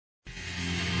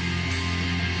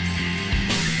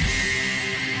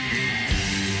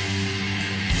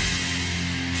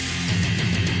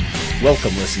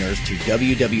Welcome, listeners, to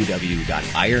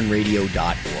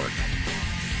www.ironradio.org,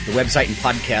 the website and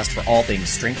podcast for all things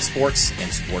strength sports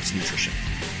and sports nutrition.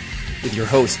 With your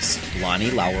hosts,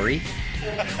 Lonnie Lowery.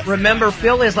 Remember,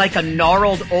 Phil is like a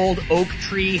gnarled old oak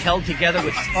tree held together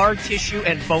with scar tissue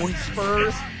and bone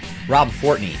spurs. Rob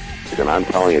Fortney. And I'm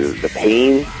telling you, the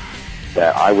pain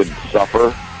that I would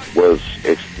suffer was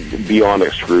beyond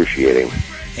excruciating.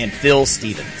 And Phil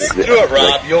Stevens. Do it,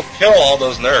 Rob. You'll kill all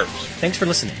those nerves. Thanks for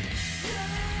listening.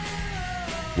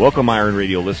 Welcome, Iron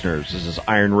Radio listeners. This is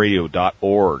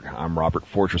ironradio.org. I'm Robert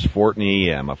Fortress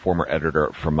Fortney. I'm a former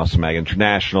editor for Muscle Mag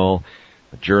International,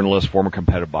 a journalist, former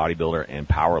competitive bodybuilder, and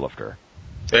powerlifter.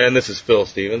 And this is Phil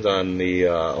Stevens. I'm the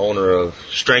owner of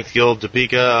Strength Guild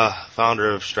Topeka,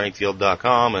 founder of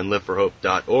StrengthGuild.com and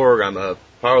LiveForHope.org. I'm a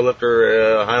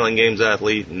powerlifter, Highland Games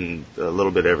athlete, and a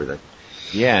little bit of everything.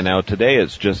 Yeah, now today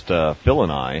it's just Phil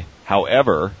and I.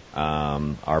 However,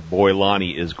 our boy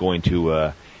Lonnie is going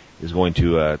to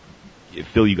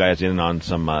fill you guys in on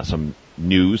some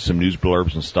news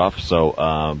blurbs and stuff.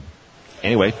 So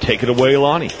anyway, take it away,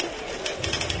 Lonnie.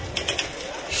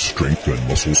 Strength and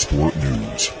muscle sport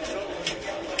news.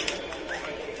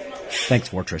 Thanks,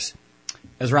 Fortress.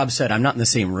 As Rob said, I'm not in the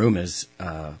same room as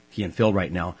he and Phil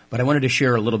right now, but I wanted to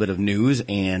share a little bit of news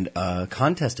and a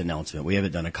contest announcement. We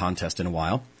haven't done a contest in a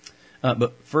while.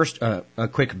 But first, a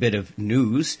quick bit of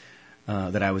news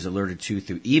that I was alerted to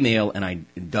through email, and I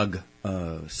dug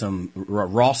some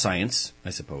raw science, I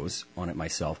suppose, on it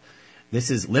myself. This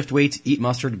is Lift Weights, Eat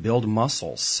Mustard, Build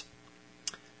Muscles.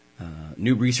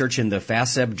 New research in the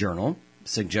FASEB journal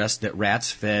suggests that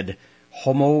rats fed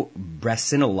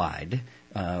homobracinolide,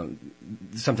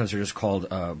 sometimes they're just called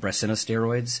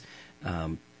bracinosteroids,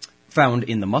 found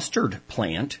in the mustard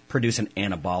plant produce an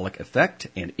anabolic effect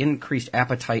and increased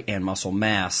appetite and muscle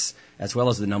mass, as well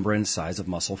as the number and size of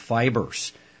muscle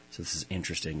fibers. So this is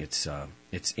interesting. It's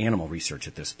animal research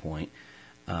at this point.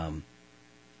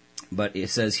 But it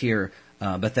says here,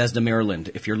 Bethesda,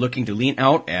 Maryland, if you're looking to lean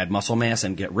out, add muscle mass,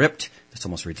 and get ripped, this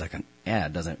almost reads like an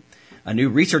ad, doesn't it? A new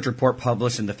research report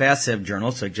published in the FASEB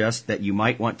journal suggests that you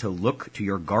might want to look to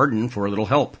your garden for a little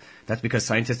help. That's because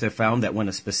scientists have found that when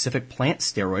a specific plant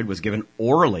steroid was given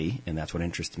orally, and that's what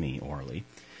interests me, orally,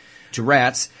 to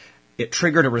rats, it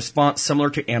triggered a response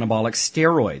similar to anabolic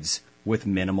steroids with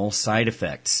minimal side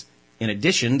effects. In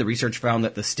addition, the research found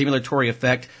that the stimulatory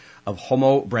effect of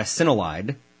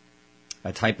homobracinolide,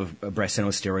 a type of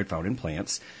bracinosteroid found in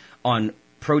plants, on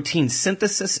protein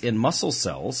synthesis in muscle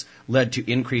cells led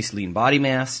to increased lean body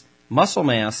mass, muscle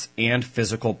mass, and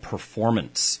physical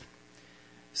performance.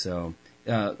 So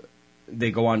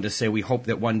they go on to say, we hope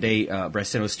that one day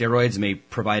bracinosteroids may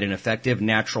provide an effective,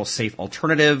 natural, safe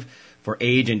alternative for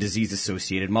age and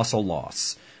disease-associated muscle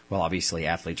loss. Well, obviously,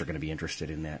 athletes are going to be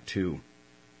interested in that, too.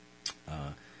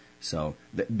 So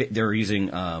they're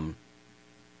using...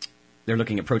 They're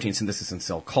looking at protein synthesis in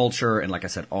cell culture, and like I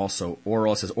said, also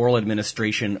oral. It says oral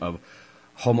administration of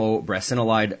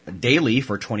homobracinolide daily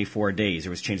for 24 days.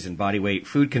 There was changes in body weight,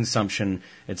 food consumption,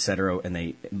 etc., and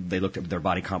they looked at their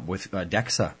body comp with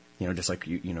DEXA, just like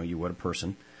you would a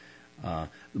person.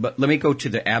 But let me go to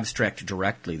the abstract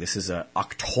directly. This is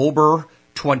October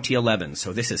 2011,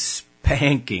 so this is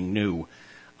spanking new,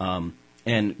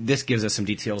 and this gives us some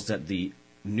details that the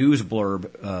news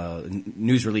blurb,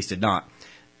 news release did not.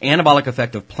 Anabolic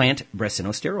effect of plant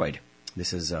bracinosteroid.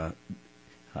 This is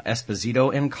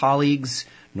Esposito and colleagues,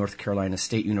 North Carolina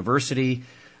State University.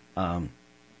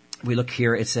 We look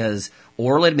here, it says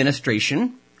oral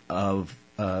administration of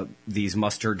these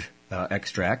mustard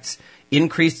extracts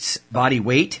increased body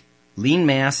weight, lean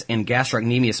mass, and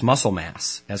gastrocnemius muscle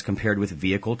mass as compared with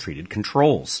vehicle-treated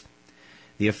controls.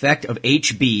 The effect of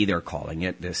HB, they're calling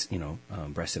it, this,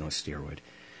 bracinosteroid.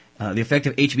 The effect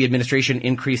of HB administration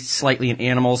increased slightly in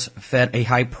animals fed a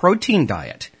high-protein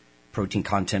diet, protein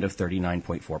content of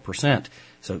 39.4%.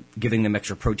 So giving them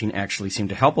extra protein actually seemed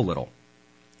to help a little.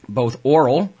 Both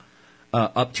oral,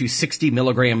 up to 60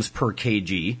 milligrams per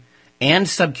kg, and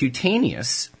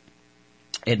subcutaneous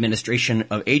administration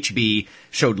of HB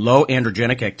showed low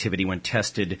androgenic activity when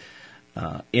tested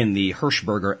in the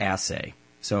Hirschberger assay.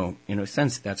 So, in a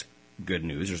sense, that's good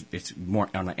news. It's more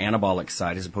on the anabolic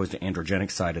side as opposed to androgenic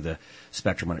side of the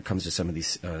spectrum when it comes to some of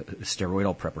these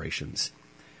steroidal preparations.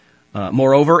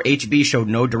 Moreover, HB showed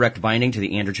no direct binding to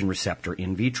the androgen receptor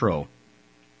in vitro.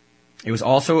 It was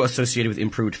also associated with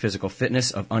improved physical fitness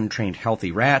of untrained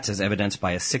healthy rats, as evidenced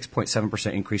by a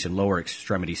 6.7% increase in lower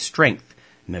extremity strength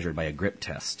measured by a grip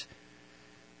test.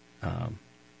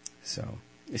 So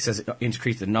it says it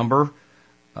increased the number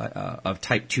of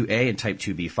type 2A and type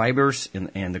 2B fibers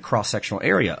and the cross-sectional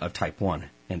area of type 1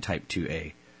 and type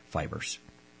 2A fibers.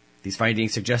 These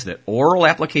findings suggest that oral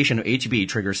application of HB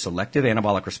triggers selective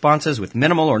anabolic responses with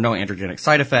minimal or no androgenic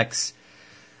side effects,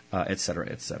 et cetera,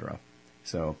 et cetera.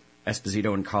 So,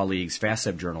 Esposito and colleagues,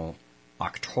 FASEB Journal,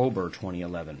 October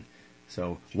 2011.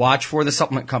 So, watch for the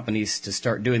supplement companies to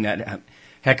start doing that.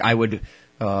 Heck, I would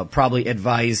probably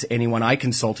advise anyone I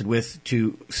consulted with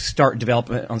to start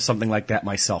development on something like that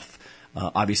myself.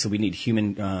 Obviously, we need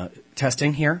human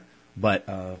testing here,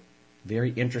 but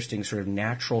very interesting sort of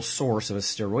natural source of a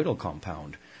steroidal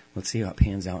compound. Let's see how it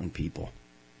pans out in people.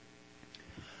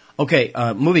 Okay,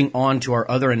 moving on to our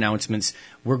other announcements.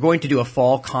 We're going to do a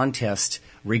fall contest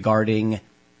regarding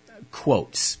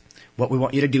quotes. What we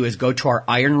want you to do is go to our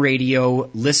Iron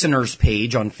Radio listeners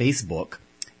page on Facebook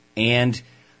and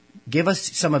give us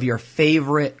some of your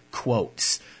favorite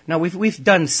quotes. Now, we've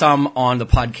done some on the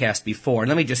podcast before, and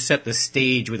let me just set the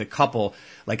stage with a couple.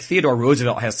 Like Theodore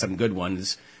Roosevelt has some good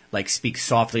ones, like speak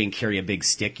softly and carry a big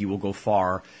stick, you will go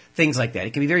far, things like that.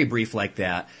 It can be very brief like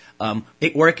that.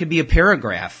 Or it could be a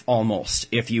paragraph almost,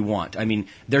 if you want. I mean,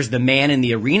 there's the man in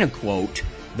the arena quote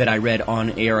that I read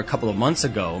on air a couple of months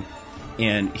ago,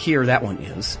 and here that one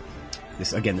is.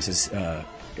 This is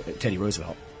Teddy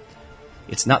Roosevelt.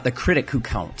 It's not the critic who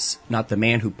counts, not the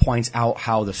man who points out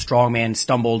how the strong man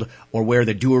stumbled or where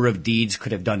the doer of deeds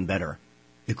could have done better.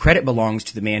 The credit belongs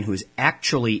to the man who is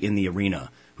actually in the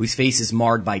arena, whose face is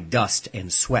marred by dust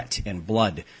and sweat and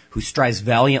blood, who strives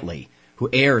valiantly, who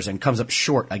errs and comes up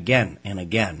short again and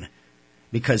again,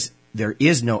 because there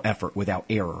is no effort without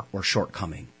error or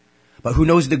shortcoming, but who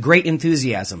knows the great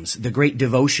enthusiasms, the great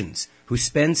devotions, who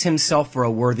spends himself for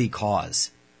a worthy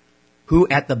cause, who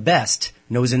at the best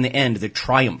knows in the end the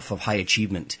triumph of high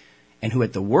achievement, and who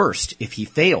at the worst, if he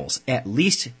fails, at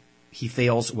least he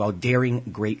fails while daring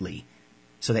greatly,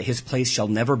 so that his place shall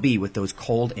never be with those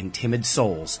cold and timid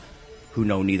souls who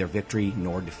know neither victory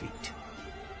nor defeat.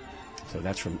 So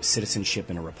that's from Citizenship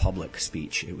in a Republic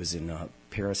speech. It was in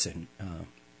Paris in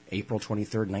April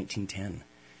 23rd, 1910.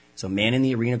 So man in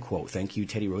the arena quote. Thank you,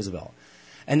 Teddy Roosevelt.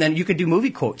 And then you could do movie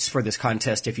quotes for this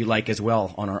contest if you like as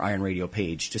well on our Iron Radio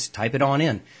page. Just type it on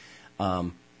in.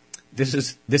 This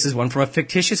is one from a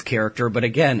fictitious character, but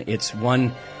again, it's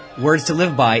one words to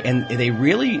live by, and they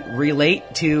really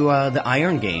relate to the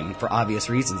Iron game for obvious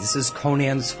reasons. This is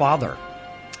Conan's father.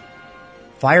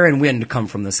 Fire and wind come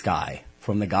from the sky,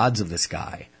 from the gods of the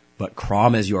sky, but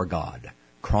Crom is your god.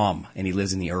 Crom, and he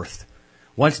lives in the earth.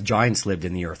 Once giants lived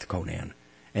in the earth, Conan,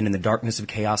 and in the darkness of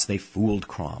chaos they fooled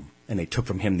Crom, and they took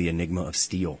from him the enigma of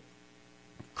steel.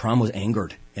 Crom was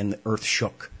angered, and the earth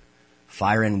shook.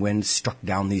 Fire and wind struck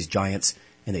down these giants,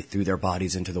 and they threw their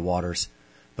bodies into the waters.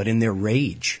 But in their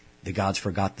rage, the gods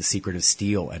forgot the secret of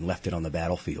steel and left it on the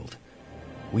battlefield.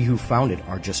 We who found it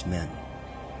are just men.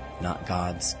 Not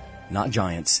gods, not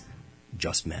giants,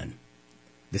 just men.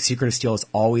 The secret of steel has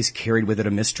always carried with it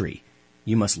a mystery.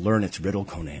 You must learn its riddle,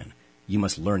 Conan. You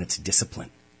must learn its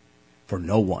discipline. For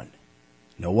no one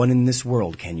in this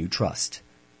world can you trust.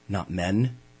 Not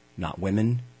men, not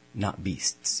women, not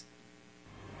beasts.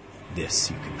 This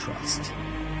you can trust.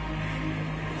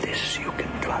 This you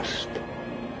can trust.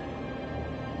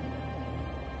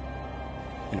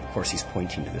 And of course he's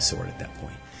pointing to the sword at that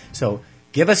point. So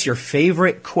give us your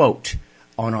favorite quote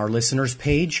on our listeners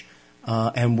page,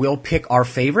 and we'll pick our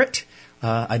favorite.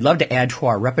 I'd love to add to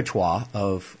our repertoire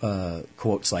of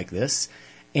quotes like this,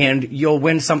 and you'll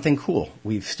win something cool.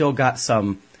 We've still got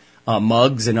some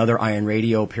mugs and other Iron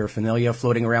Radio paraphernalia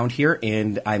floating around here,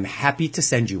 and I'm happy to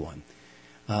send you one.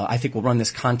 I think we'll run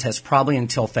this contest probably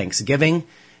until Thanksgiving,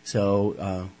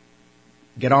 so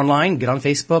get online, get on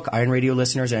Facebook, Iron Radio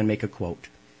listeners, and make a quote.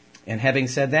 And having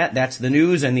said that, that's the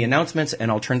news and the announcements, and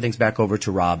I'll turn things back over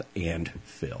to Rob and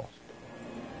Phil.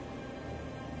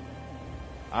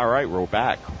 All right, we're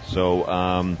back. So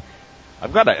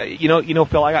I've got a,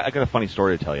 Phil, I got a funny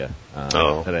story to tell you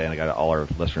today, and I got all our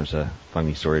listeners a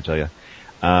funny story to tell you.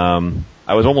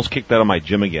 I was almost kicked out of my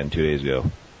gym again 2 days ago.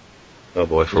 Oh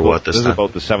boy, for what this time? This is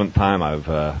about the 7th time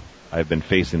I've been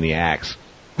facing the axe.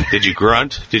 Did you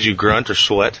grunt? Did you grunt or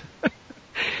sweat?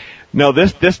 No,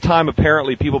 this time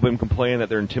apparently people have been complaining that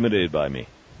they're intimidated by me.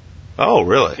 Oh,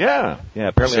 really? Yeah.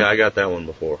 Apparently, see, I got that one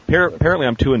before. Apparently,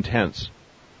 I'm too intense.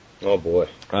 Oh boy.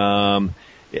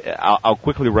 I'll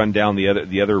quickly run down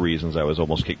the other reasons I was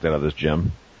almost kicked out of this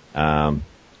gym.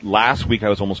 Last week I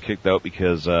was almost kicked out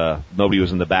because nobody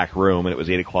was in the back room, and it was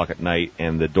 8 o'clock at night,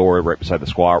 and the door right beside the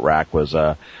squat rack was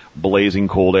blazing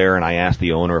cold air, and I asked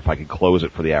the owner if I could close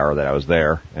it for the hour that I was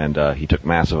there, and he took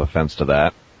massive offense to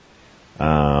that.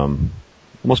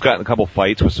 Almost got in a couple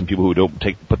fights with some people who don't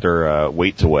put their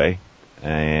weights away.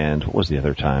 And what was the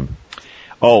other time?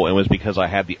 Oh, it was because I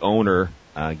had the owner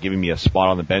giving me a spot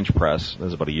on the bench press. This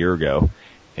was about a year ago.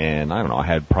 And I don't know, I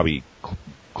had probably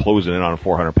closing in on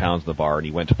 400 pounds in the bar, and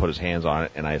he went to put his hands on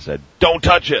it, and I said, "Don't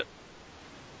touch it!"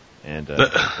 And when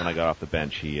I got off the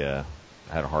bench, he had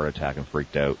a heart attack and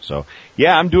freaked out. So,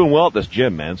 yeah, I'm doing well at this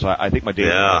gym, man. So I think my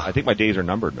days are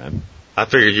numbered, man. I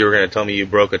figured you were going to tell me you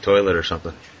broke a toilet or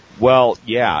something. Well,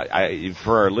 yeah,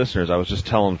 for our listeners, I was just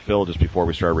telling Phil just before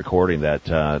we started recording that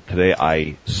today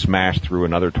I smashed through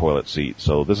another toilet seat.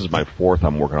 So this is my fourth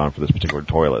I'm working on for this particular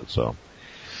toilet. So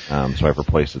I've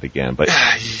replaced it again. But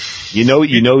you know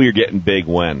you're getting big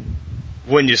when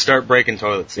you start breaking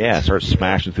toilet seats. Yeah, start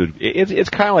smashing through. It's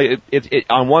kind of like it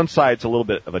on one side it's a little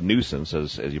bit of a nuisance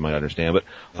as you might understand, but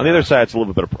on the other side it's a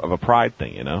little bit of a pride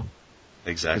thing, you know.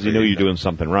 Exactly. Because you're doing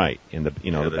something right in the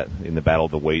in the battle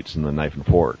of the weights and the knife and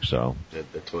fork. So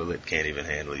the toilet can't even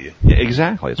handle you. Yeah,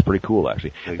 exactly. It's pretty cool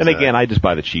actually. Exactly. And again, I just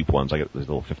buy the cheap ones. I get these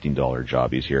little $15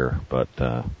 jobbies here, but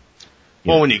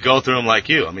when you go through them like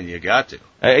you got to.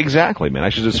 Exactly, man. I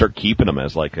should just start keeping them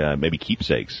as like maybe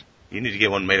keepsakes. You need to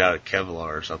get one made out of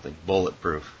Kevlar or something,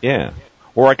 bulletproof. Yeah.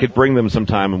 Or I could bring them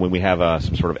sometime when we have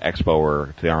some sort of expo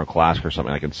or to the Arnold Classic or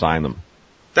something. I can sign them.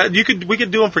 We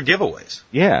could do them for giveaways.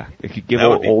 Yeah, we could give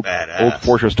old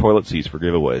Fortress toilet seats for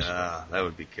giveaways. That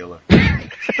would be killer.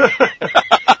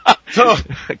 So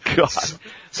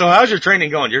how's your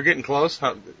training going? You're getting close,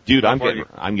 dude.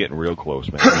 I'm getting real close,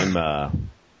 man.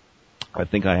 I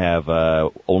think I have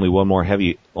only one more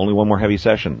heavy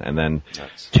session, and then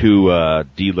two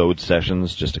deload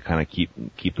sessions just to kind of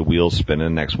keep the wheels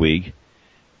spinning next week.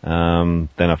 Then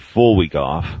a full week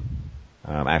off.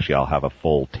 Actually, I'll have a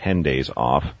full 10 days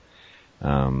off.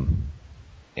 And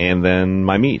then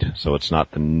my meet. So it's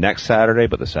not the next Saturday,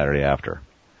 but the Saturday after.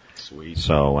 Sweet.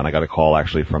 So, and I got a call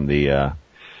actually from the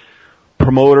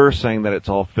promoter saying that it's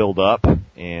all filled up.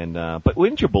 And but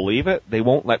wouldn't you believe it? They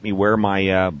won't let me wear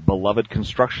my beloved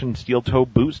construction steel-toe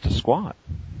boots to squat.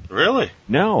 Really?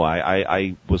 No,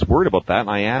 I was worried about that, and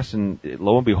I asked, and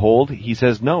lo and behold, he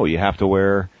says no, you have to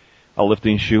wear a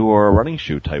lifting shoe or a running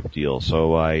shoe type deal.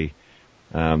 So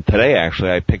today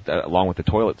actually I picked, along with the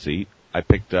toilet seat, I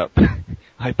picked up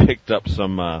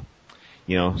some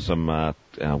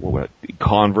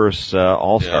Converse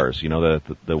All-Stars,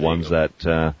 the ones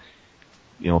that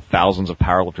thousands of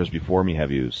powerlifters before me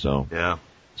have used. So yeah.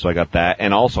 So I got that,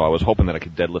 and also I was hoping that I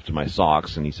could deadlift in my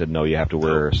socks, and he said no, you have to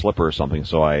wear a slipper or something.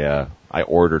 So I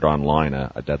ordered online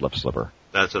a deadlift slipper.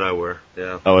 That's what I wear.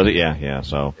 Yeah. Oh, is it? Yeah.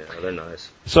 So yeah, they're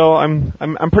nice. So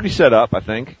I'm pretty set up, I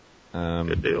think.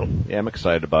 Good deal. Yeah, I'm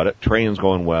excited about it. Training's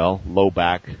going well. Low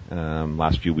back.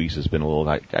 Last few weeks has been a little.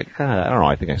 I don't know.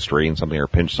 I think I strained something or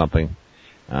pinched something,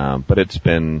 but it's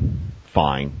been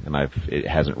fine, and it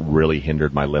hasn't really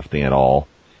hindered my lifting at all,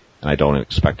 and I don't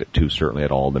expect it to, certainly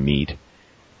at all, the meet.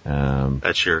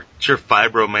 That's your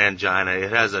fibromangina.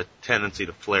 It has a tendency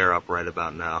to flare up right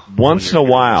about now. Once in a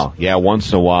while, you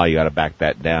got to back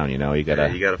that down. You got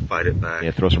to fight it back. Yeah,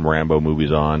 throw some Rambo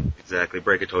movies on. Exactly.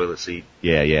 Break a toilet seat.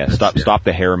 Yeah. Stop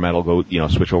the hair metal. Go,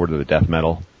 switch over to the death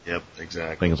metal. Yep,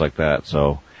 exactly. Things like that.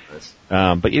 So,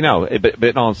 but in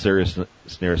all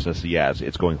seriousness, yeah,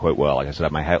 it's going quite well. Like I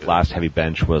said, my last heavy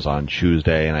bench was on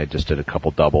Tuesday, and I just did a couple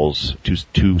doubles,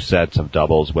 two sets of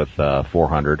doubles with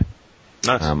 400.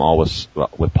 Nice. All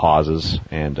with pauses,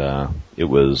 and it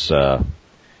was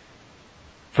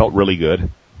felt really good.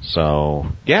 So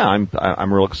yeah,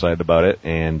 I'm real excited about it,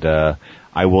 and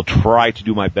I will try to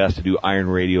do my best to do Iron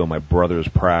Radio. My brother's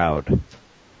proud.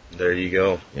 There you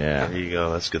go. Yeah, there you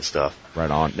go. That's good stuff.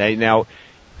 Right on. Now,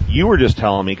 you were just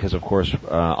telling me, because of course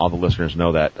all the listeners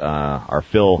know that our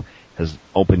Phil has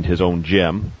opened his own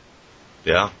gym.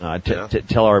 Yeah.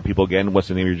 Tell our people again, what's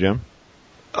the name of your gym?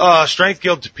 Strength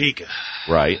Guild Topeka.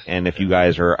 Right, and if you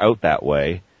guys are out that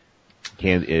way,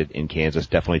 in Kansas,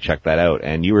 definitely check that out.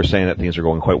 And you were saying that things are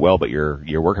going quite well, but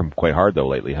you're working quite hard though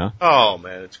lately, huh? Oh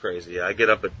man, it's crazy. I get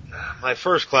up my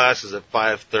first class is at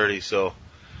 5:30, so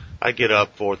I get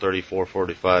up 4:30,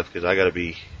 4:45 because I got to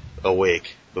be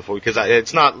awake because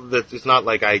it's not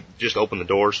like I just open the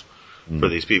doors for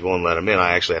these people and let them in.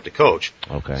 I actually have to coach.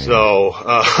 Okay. So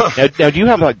now, do you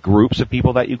have like groups of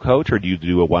people that you coach, or do you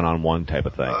do a one-on-one type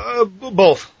of thing?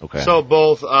 Both. Okay. So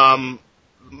both.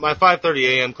 My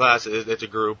 5:30 a.m. class it's a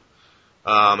group,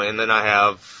 and then I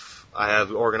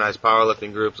have organized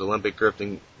powerlifting groups, Olympic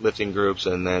lifting groups,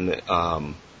 and then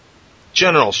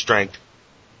general strength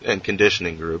and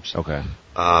conditioning groups. Okay.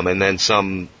 And then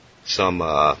some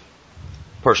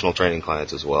personal training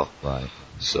clients as well. Right.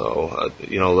 So, a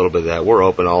little bit of that. We're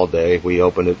open all day. We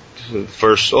open the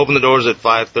doors at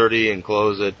 5:30 and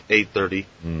close at 8:30.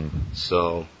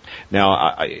 So. Now,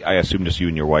 I assume just you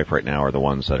and your wife right now are the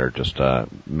ones that are just,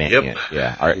 manning it.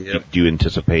 Yeah. Do you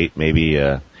anticipate maybe,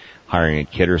 hiring a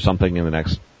kid or something in the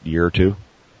next year or two?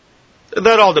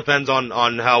 That all depends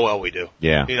on how well we do.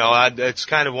 Yeah. It's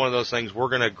kind of one of those things. We're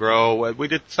going to grow. We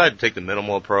decided to take the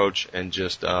minimal approach and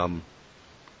just,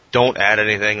 don't add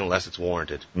anything unless it's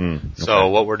warranted. Okay. So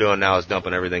what we're doing now is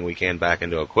dumping everything we can back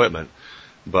into equipment.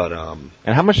 But,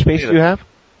 and how much space do you have?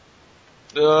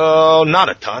 Not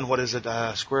a ton. What is it,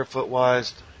 square foot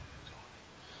wise?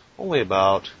 Only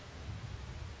about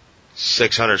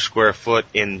 600 square foot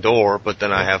indoor, but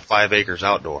then I have 5 acres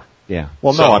outdoor. Yeah.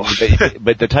 Well, no,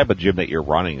 but the type of gym that you're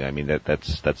running, I mean,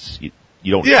 that's, you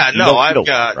don't, I've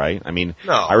got, right? I mean,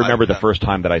 I remember the first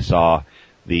time that I saw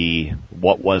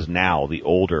what was now the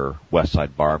older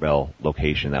Westside Barbell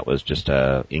location that was just,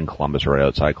 in Columbus or right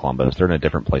outside Columbus. They're in a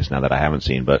different place now that I haven't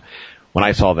seen, but when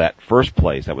I saw that first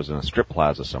place that was in a strip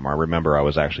plaza somewhere, I remember I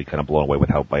was actually kind of blown away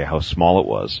by how small it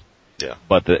was. Yeah.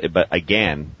 But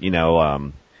again,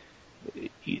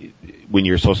 when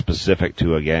you're so specific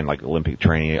to, again, like Olympic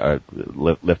training,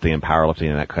 lifting and powerlifting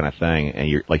and that kind of thing, and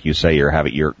you're, like you say,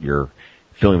 you're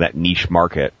filling that niche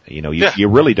market, you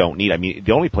really don't need, I mean,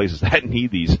 the only places that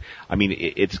need these, I mean,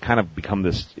 it's kind of become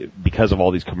this, because of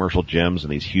all these commercial gyms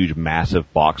and these huge,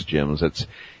 massive box gyms,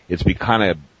 it's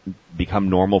become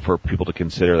normal for people to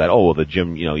consider that, the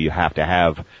gym, you have to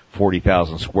have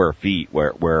 40,000 square feet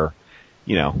where,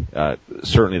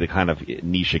 certainly the kind of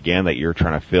niche again that you're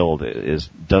trying to fill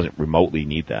doesn't remotely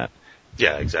need that.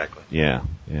 Yeah, exactly. Yeah.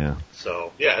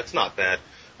 So, it's not bad.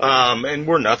 And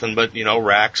we're nothing but,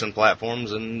 racks and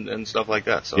platforms and stuff like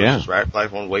that. So it's just rack,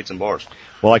 platforms, weights, and bars.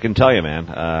 Well, I can tell you,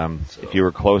 man, if you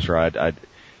were closer, I'd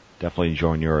definitely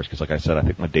join yours, because like I said, I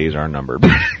think my days are numbered.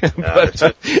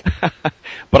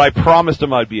 But I promised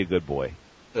him I'd be a good boy.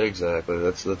 Exactly.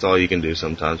 That's all you can do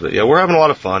sometimes. But yeah, we're having a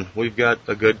lot of fun. We've got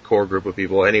a good core group of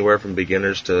people, anywhere from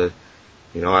beginners to,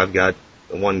 I've got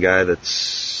one guy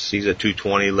he's a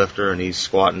 220 lifter and he's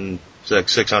squatting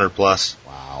 600 plus.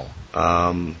 Wow.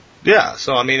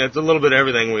 So I mean, it's a little bit of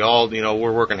everything. We all,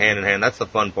 we're working hand in hand. That's the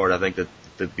fun part, I think, that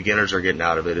the beginners are getting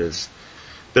out of it, is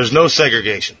there's no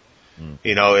segregation.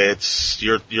 It's,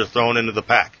 you're thrown into the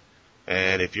pack.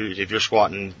 And if you're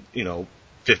squatting,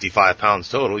 55 pounds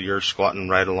total, you're squatting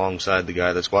right alongside the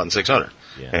guy that's squatting 600.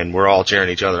 Yeah. And we're all cheering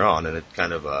each other on, and it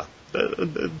kind of, I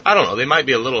don't know, they might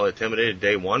be a little intimidated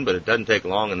day one, but it doesn't take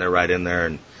long and they're right in there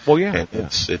and,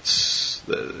 it's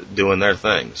doing their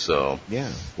thing, so.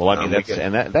 Yeah. Well, I mean,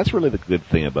 that's really the good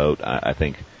thing about, I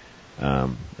think,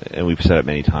 and we've said it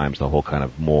many times, the whole kind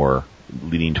of more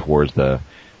leaning towards the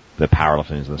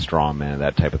powerlifting and the strongman,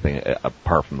 that type of thing,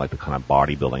 apart from like the kind of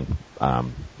bodybuilding.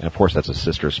 And of course that's a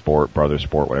sister sport, brother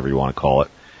sport, whatever you want to call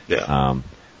it. Yeah.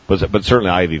 But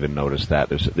certainly I've even noticed that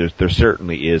there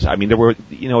certainly is. I mean, there were,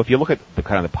 if you look at the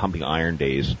kind of the pumping iron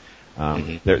days,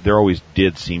 there always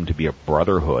did seem to be a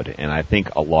brotherhood. And I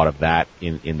think a lot of that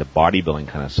in the bodybuilding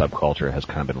kind of subculture has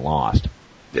kind of been lost.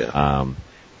 Yeah.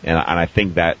 And I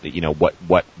think that,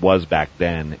 what was back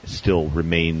then still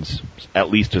remains, at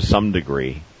least to some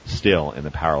degree, still in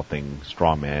the powerlifting,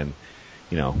 strongman,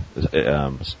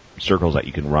 circles that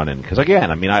you can run in. Because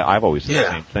again, I mean, I've always said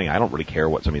the same thing. I don't really care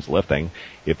what somebody's lifting.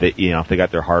 If they, if they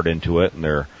got their heart into it and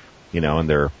they're, and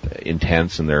they're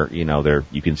intense and they're,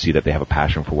 you can see that they have a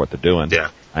passion for what they're doing. Yeah.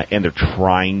 And they're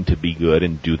trying to be good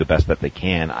and do the best that they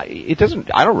can. I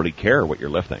don't really care what you're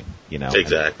lifting,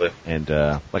 Exactly. And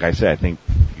like I said, I think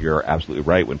you're absolutely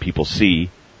right. When people see,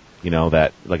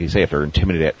 that, like you say, if they're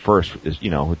intimidated at first,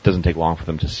 it doesn't take long for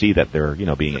them to see that they're,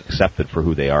 being accepted for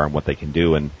who they are and what they can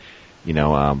do and,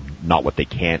 not what they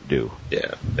can't do.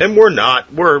 Yeah. And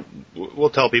we'll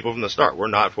tell people from the start, we're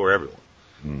not for everyone.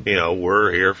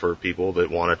 We're here for people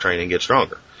that want to train and get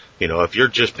stronger. If you're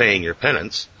just paying your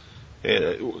penance,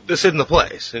 this isn't the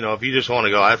place. If you just want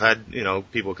to go, I've had,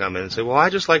 people come in and say, well,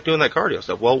 I just like doing that cardio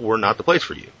stuff. Well, we're not the place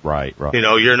for you. Right.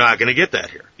 You're not going to get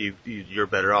that here. You're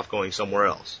better off going somewhere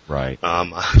else. Right.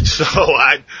 So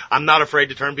I'm not afraid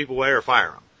to turn people away or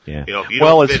fire them. Yeah. If you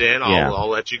don't fit in, I'll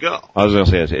let you go. I was going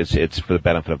to say it's for the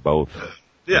benefit of both.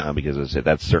 Yeah. Because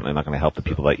that's certainly not going to help the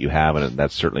people that you have, and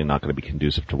that's certainly not going to be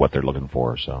conducive to what they're looking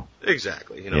for. So.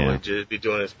 Exactly. It'd be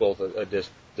doing us both a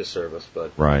disservice,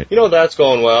 but. Right. That's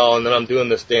going well, and then I'm doing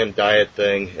this damn diet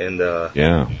thing, and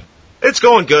yeah. It's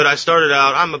going good. I started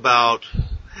out.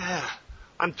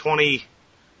 I'm 20.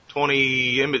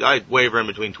 I waver in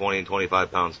between 20 and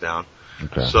 25 pounds down.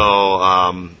 Okay. So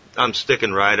I'm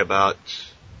sticking right about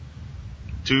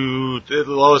the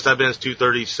lowest I've been is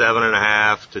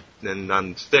 237.5 and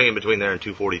I'm staying between there and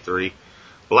 243.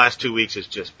 The last 2 weeks has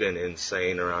just been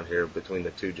insane around here between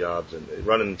the two jobs and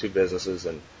running two businesses,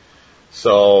 and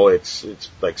so it's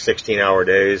like 16-hour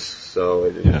days. So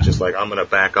it's just like I'm gonna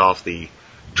back off the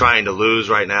trying to lose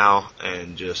right now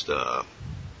and just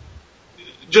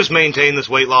maintain this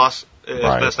weight loss as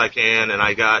best I can. And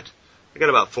I got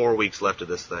about 4 weeks left of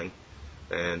this thing,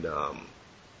 and I'll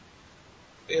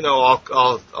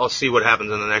see what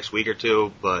happens in the next week or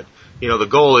two. But the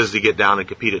goal is to get down and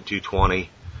compete at 220.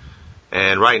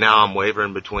 And right now I'm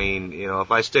wavering between,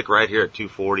 if I stick right here at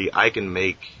 240, I can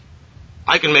make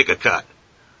a cut.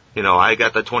 I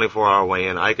got the 24-hour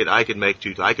weigh-in. I could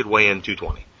weigh in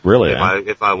 220. Really?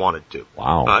 If I wanted to.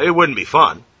 Wow. It wouldn't be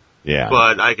fun. Yeah.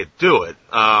 But I could do it.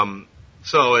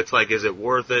 So it's like, is it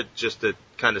worth it just to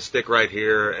kind of stick right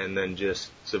here and then just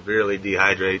severely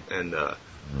dehydrate and,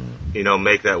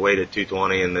 make that weight at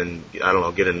 220 and then, I don't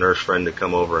know, get a nurse friend to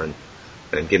come over and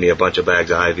give me a bunch of bags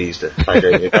of IVs to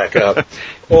hydrate me back up.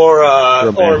 Or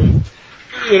the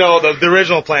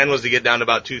original plan was to get down to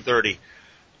about 230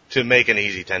 to make an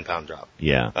easy 10-pound drop.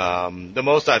 Yeah. The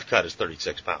most I've cut is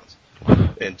 36 pounds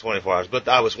in 24 hours, but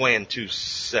I was weighing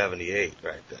 278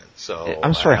 right then. So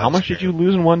I'm sorry, how much did you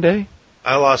lose in one day?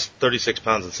 I lost 36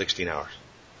 pounds in 16 hours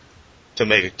to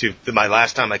make it to my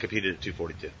last time I competed at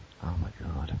 242. Oh my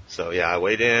God. So yeah, I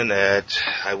weighed in at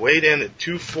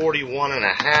 241 and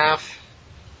a half.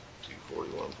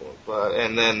 241.5,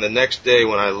 and then the next day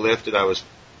when I lifted, I was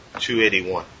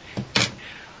 281.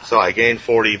 So I gained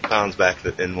 40 pounds back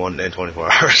in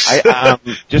 24 hours.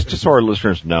 Just so our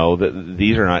listeners know that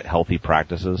these are not healthy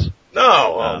practices.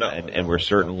 No, and we're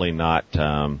certainly not.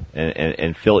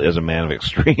 And Phil is a man of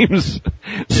extremes.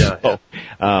 Yeah.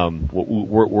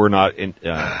 We're not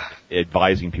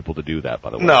advising people to do that. By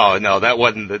the way. No, that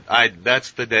wasn't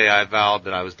that's the day I vowed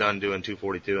that I was done doing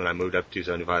 242 and I moved up to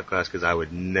 275 class because I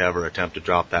would never attempt to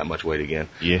drop that much weight again.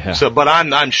 Yeah. So, but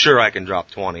I'm sure I can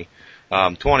drop 20,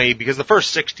 because the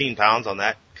first 16 pounds on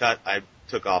that cut I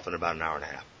took off in about an hour and a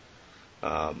half.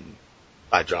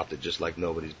 I dropped it just like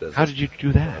nobody's business. How did you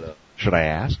do that? Should I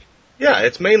ask? Yeah,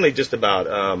 it's mainly just about,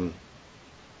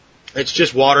 it's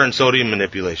just water and sodium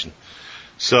manipulation.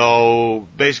 So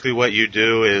basically what you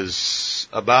do is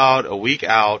about a week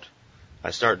out,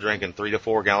 I start drinking 3 to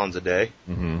 4 gallons a day.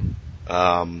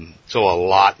 Mm-hmm. So a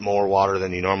lot more water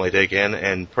than you normally take in,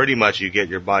 and pretty much you get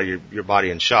your body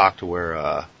in shock to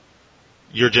where,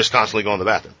 you're just constantly going to the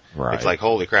bathroom. Right. It's like,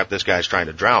 holy crap, this guy's trying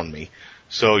to drown me.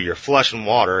 So you're flushing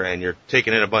water and you're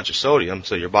taking in a bunch of sodium,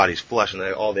 so your body's flushing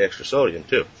all the extra sodium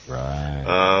too. Right.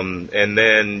 And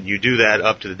then you do that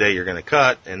up to the day you're going to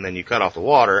cut, and then you cut off the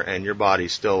water, and your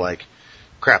body's still like,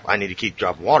 crap, I need to keep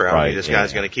dropping water out of me. This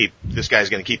guy's going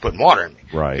to keep putting water in me.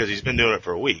 Right. Because he's been doing it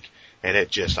for a week. And it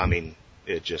just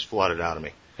flooded out of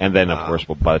me. And then, of course,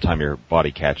 by the time your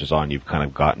body catches on, you've kind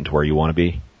of gotten to where you want to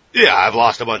be. Yeah, I've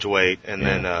lost a bunch of weight. And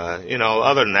then,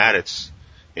 other than that, it's,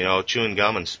 chewing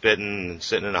gum and spitting and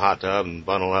sitting in a hot tub and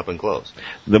bundling up in clothes.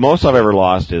 The most I've ever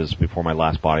lost is before my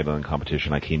last bodybuilding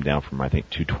competition. I came down from, I think,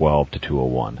 212 to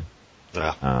 201.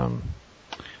 Yeah.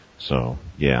 So,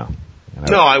 yeah.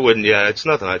 No, I wouldn't. Yeah, it's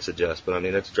nothing I'd suggest, but I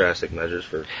mean, it's drastic measures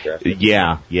for drastic.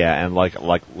 Yeah, and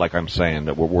like I'm saying,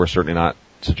 that we're certainly not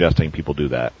suggesting people do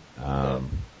that.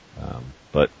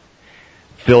 But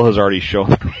Phil has already shown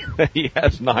that he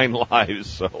has 9 lives,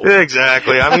 so.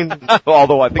 Exactly. I mean,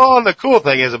 although I think. Well, and the cool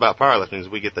thing is about powerlifting is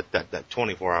we get that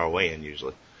 24-hour weigh-in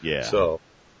usually. Yeah. So.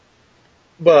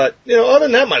 But, other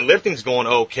than that, my lifting's going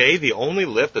okay. The only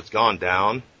lift that's gone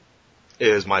down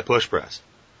is my push press.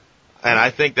 And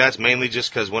I think that's mainly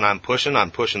just because when I'm pushing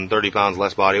 30 pounds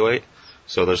less body weight.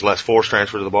 So there's less force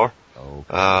transfer to the bar.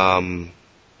 Okay.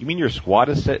 You mean your squat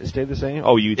has stayed the same?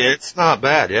 Oh, It's not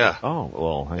bad, yeah. Oh,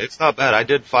 well. It's not bad. I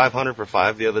did 500 for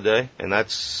 5 the other day, and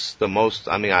that's the most,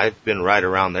 I've been right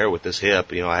around there with this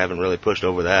hip. I haven't really pushed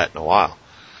over that in a while.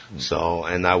 So,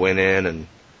 and I went in and,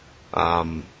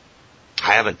 I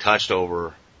haven't touched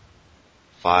over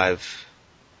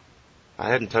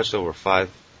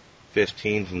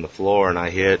 515 from the floor, and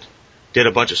I did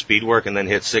a bunch of speed work and then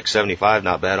hit 675,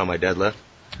 not bad on my deadlift.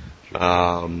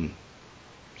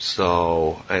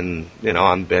 So, and,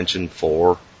 I'm benching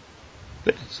 4.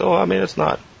 So, it's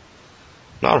not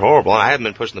horrible. And I haven't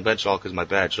been pushing the bench at all because of my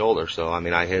bad shoulder. So,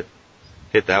 I hit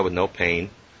that with no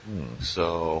pain.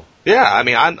 So, yeah,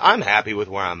 I'm happy with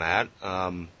where I'm at.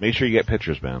 Make sure you get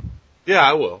pictures, man. Yeah,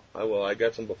 I will. I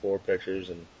got some before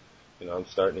pictures, and, I'm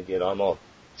starting to I'm all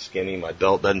skinny. My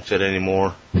belt doesn't fit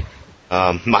anymore.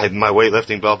 My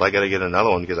weightlifting belt, I got to get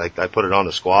another one because I put it on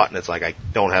the squat and it's like I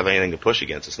don't have anything to push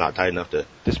against. It's not tight enough to.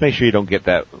 Just make sure you don't get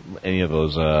any of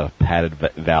those padded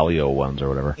Valio ones or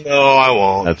whatever. No, I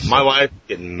won't. My wife's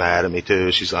getting mad at me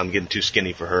too. I'm getting too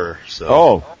skinny for her. So.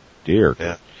 Oh dear.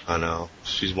 Yeah, I know.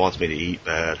 She wants me to eat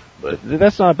bad, but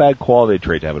that's not a bad quality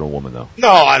trait to have in a woman, though.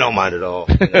 No, I don't mind at all.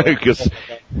 Because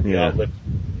but she's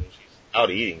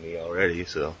out eating me already.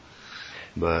 So,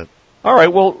 but. All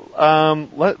right, well,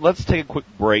 let's take a quick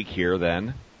break here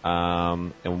then.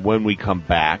 And when we come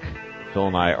back, Phil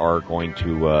and I are going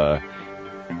to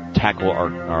tackle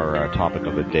our topic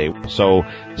of the day. So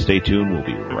stay tuned. We'll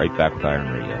be right back with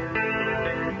Iron Radio.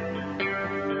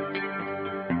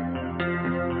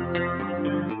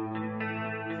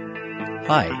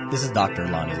 Hi, this is Dr.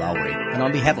 Lonnie Lowry, and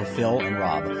on behalf of Phil and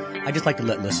Rob, I'd just like to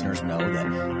let listeners know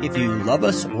that if you love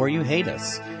us or you hate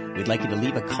us, we'd like you to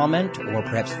leave a comment or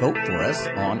perhaps vote for us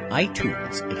on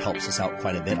iTunes. It helps us out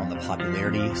quite a bit on the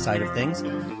popularity side of things.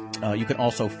 You can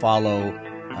also follow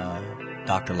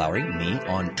Dr. Lowry, me,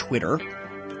 on Twitter.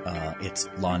 It's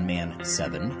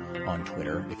Lawnman7 on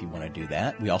Twitter if you want to do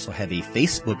that. We also have a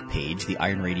Facebook page, the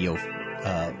Iron Radio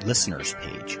listeners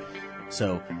page.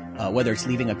 So whether it's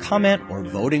leaving a comment or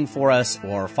voting for us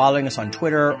or following us on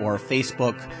Twitter or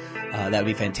Facebook, that would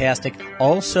be fantastic.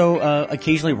 Also,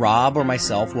 occasionally Rob or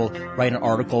myself will write an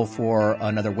article for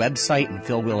another website, and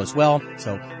Phil will as well.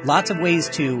 So lots of ways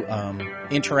to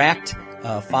interact,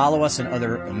 follow us in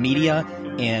other media,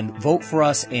 and vote for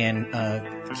us and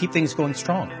keep things going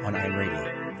strong on Iron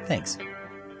Radio. Thanks.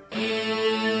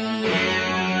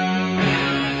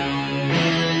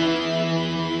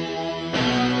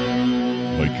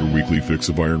 Like your weekly fix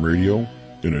of Iron Radio?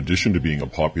 In addition to being a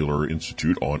popular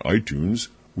institute on iTunes,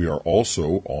 we are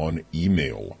also on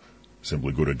email.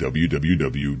 Simply go to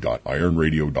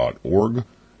www.ironradio.org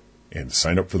and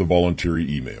sign up for the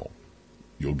voluntary email.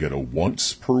 You'll get a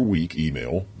once-per-week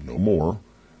email, no more,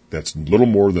 that's little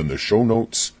more than the show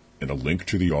notes and a link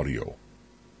to the audio.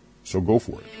 So go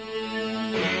for it.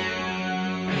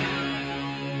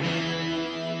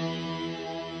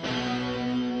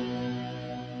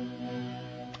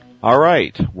 All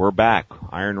right, we're back.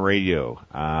 Iron Radio.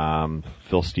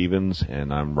 Phil Stevens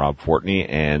and I'm Rob Fortney,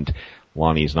 and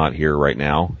Lonnie's not here right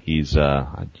now.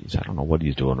 I don't know what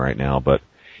he's doing right now, but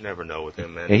you never know with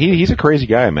him, man. Yeah, he's a crazy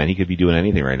guy, man. He could be doing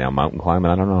anything right now, mountain climbing.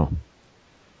 I don't know.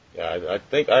 Yeah, I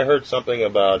think I heard something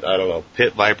about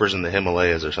pit vipers in the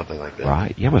Himalayas or something like that.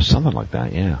 Right? Yeah, it was something like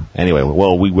that. Yeah. Anyway,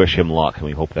 well, we wish him luck, and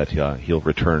we hope that he'll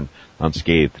return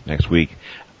unscathed next week.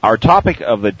 Our topic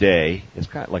of the day is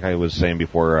kind of, like I was saying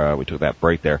before we took that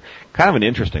break there, kind of an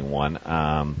interesting one.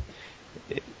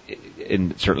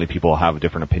 And certainly people have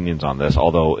different opinions on this,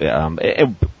 although,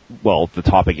 the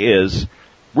topic is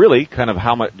really kind of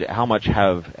how much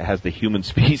has the human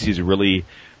species really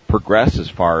progressed as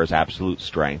far as absolute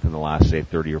strength in the last, say,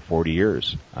 30 or 40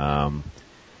 years. And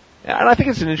I think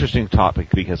it's an interesting topic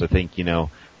because I think, as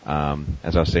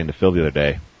I was saying to Phil the other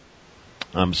day,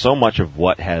 so much of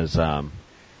what has,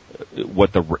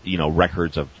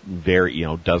 records of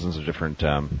dozens of different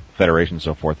federations and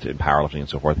so forth in powerlifting and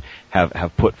so forth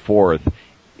have put forth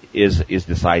is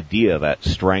this idea that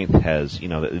strength has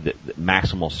the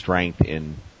maximal strength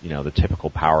in the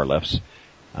typical power lifts,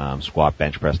 squat,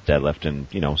 bench press, deadlift, and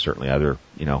certainly other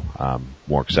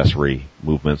more accessory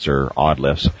movements or odd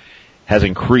lifts has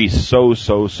increased so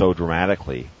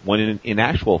dramatically, when in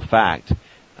actual fact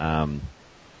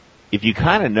if you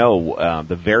kind of know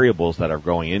the variables that are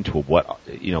going into what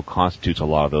constitutes a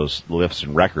lot of those lifts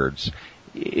and records,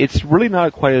 it's really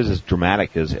not quite as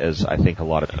dramatic as I think a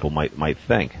lot of people might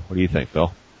think. What do you think,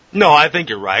 Phil? No, I think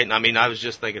you're right. I mean, I was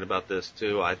just thinking about this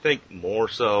too. I think more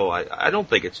so, I don't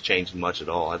think it's changed much at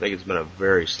all. I think it's been a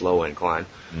very slow incline.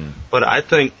 But I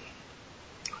think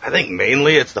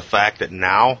mainly it's the fact that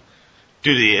now,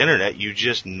 due to the internet, you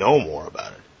just know more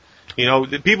about it.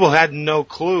 The people had no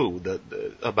clue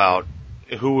about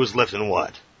who was lifting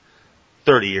what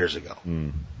 30 years ago.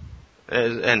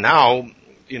 And now,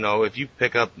 if you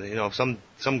pick up, some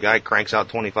guy cranks out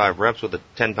 25 reps with a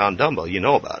 10-pound dumbbell, you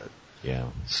know about it. Yeah.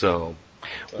 So.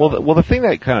 Well, the thing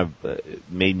that kind of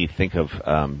made me think of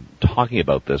talking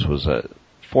about this was 4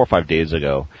 or 5 days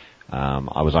ago.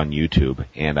 I was on YouTube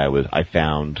and I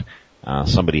found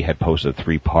somebody had posted a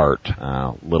 3-part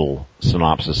little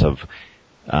synopsis of.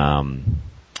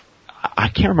 I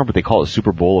can't remember what they call it,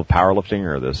 Super Bowl of powerlifting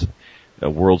or a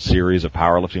World Series of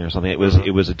powerlifting or something. It was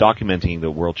documenting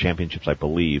the World Championships, I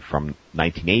believe, from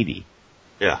 1980.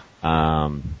 Yeah.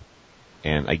 And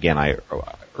again, I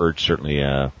urge certainly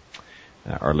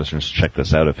our listeners to check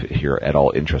this out if you're at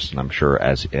all interested, and I'm sure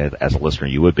as a listener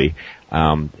you would be.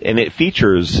 And it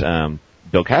features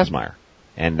Bill Kazmaier,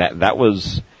 and that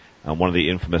was one of the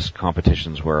infamous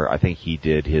competitions where I think he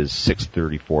did his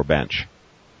 634 bench.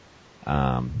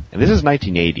 And this is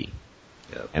 1980,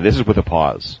 and this is with a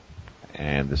pause,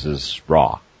 and this is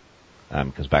raw,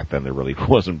 because back then there really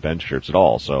wasn't bench shirts at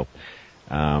all. So,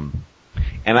 and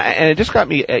it just got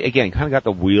me again, kind of got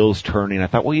the wheels turning. I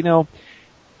thought, well,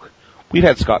 we've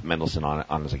had Scott Mendelson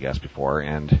on as a guest before,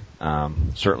 and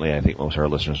certainly I think most of our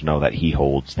listeners know that he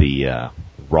holds the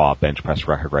raw bench press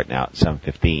record right now at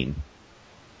 715.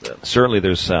 Certainly,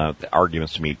 there's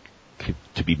arguments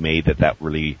to be made that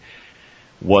really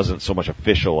wasn't so much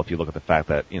official if you look at the fact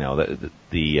that,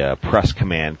 the press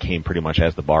command came pretty much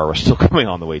as the bar was still coming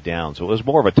on the way down. So it was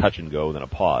more of a touch and go than a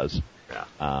pause.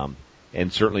 Yeah.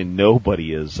 And certainly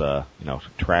nobody is,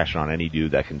 trashing on any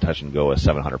dude that can touch and go a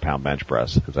 700-pound bench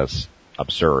press, because that's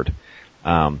absurd.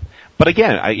 But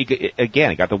again,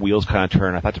 it got the wheels kind of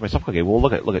turned. I thought to myself, okay, well,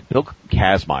 look at Bill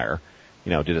Kazmaier,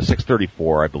 did a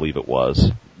 634, I believe it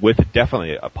was, with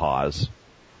definitely a pause.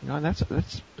 And that's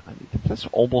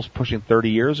almost pushing 30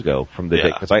 years ago from the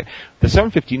day, because the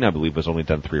 715 I believe was only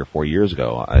done 3 or 4 years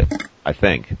ago, I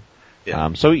think.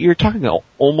 Yeah. So you're talking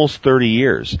almost 30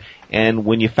 years, and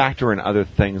when you factor in other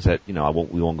things that we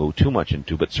won't go too much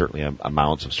into, but certainly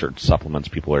amounts of certain supplements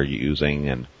people are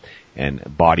using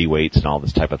and body weights and all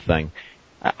this type of thing,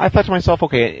 I thought to myself,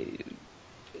 okay.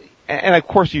 And of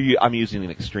course, I'm using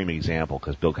an extreme example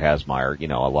because Bill Kazmaier,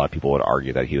 a lot of people would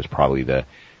argue that he was probably the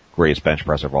greatest bench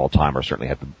presser of all time, or certainly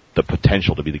had the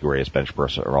potential to be the greatest bench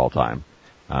presser of all time.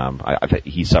 I think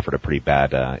he suffered a pretty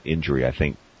bad injury, I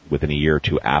think, within a year or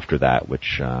two after that,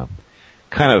 which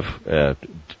kind of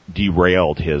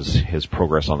derailed his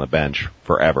progress on the bench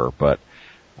forever. But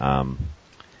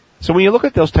so when you look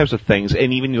at those types of things,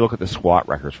 and even you look at the squat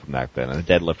records from back then, and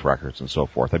the deadlift records and so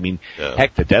forth, I mean,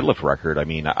 heck, the deadlift record, I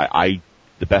mean,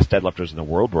 the best deadlifters in the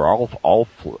world were all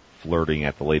flirting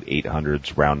at the late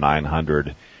 800s, around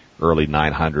 900, early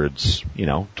 900s,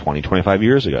 20, 25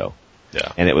 years ago.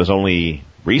 Yeah. And it was only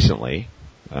recently,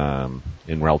 in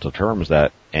relative terms,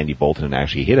 that Andy Bolton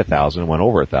actually hit 1,000 and went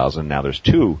over 1,000. Now there's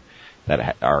 2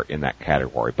 that are in that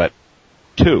category, but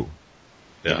 2,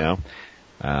 and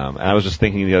I was just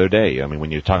thinking the other day, I mean,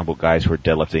 when you're talking about guys who are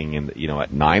deadlifting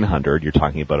at 900, you're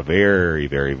talking about a very,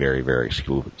 very, very, very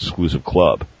exclusive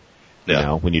club.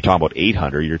 Yeah. When you talk about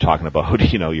 800, you're talking about,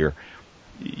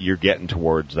 you're getting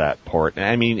towards that part. And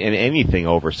I mean, and anything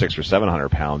over 600 or 700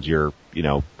 pounds, you're,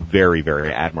 very,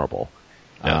 very admirable.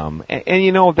 Yeah.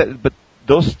 But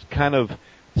those kind of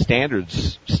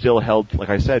standards still held, like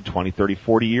I said, 20, 30,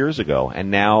 40 years ago.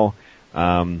 And now,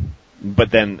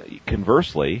 but then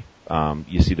conversely,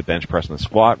 you see the bench press and the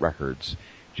squat records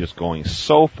just going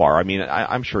so far. I mean,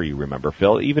 I'm sure you remember,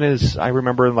 Phil, even as I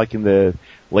remember like in the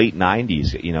late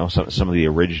 90s, some of the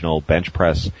original bench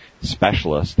press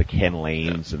specialists, the Ken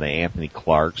Lanes and the Anthony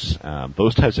Clarks,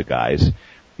 those types of guys,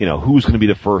 who's going to be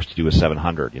the first to do a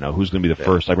 700? Who's going to be the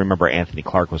first? I remember Anthony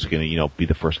Clark was going to, be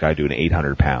the first guy doing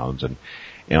 800 pounds and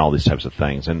all these types of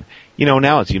things. And,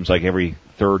 now it seems like every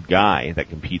third guy that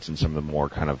competes in some of the more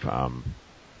kind of,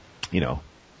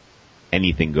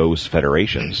 anything goes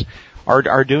federations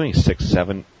are doing 600,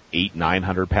 700, 800,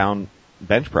 900 pound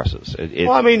bench presses.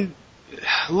 Well, I mean,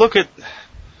 look at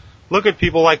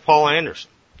people like Paul Anderson.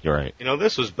 You're right.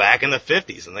 This was back in the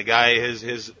 50s, and the guy,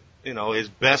 his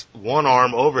best one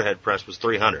arm overhead press was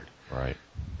 300. Right.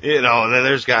 And then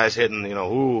there's guys hitting,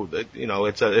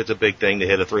 it's a big thing to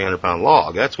hit a 300-pound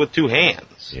log. That's with 2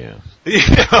 hands. Yeah.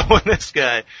 And this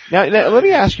guy. Now, let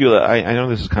me ask you, I know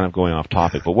this is kind of going off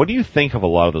topic, but what do you think of a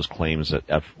lot of those claims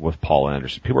with Paul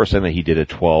Anderson? People are saying that he did a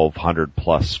 1,200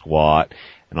 plus squat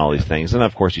and all these things. And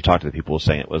of course you talk to the people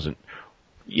saying it wasn't,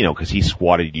 cause he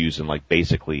squatted using like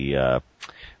basically,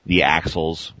 the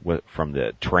axles from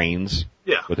the trains.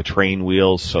 Yeah. With the train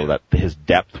wheels, so that his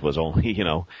depth was only,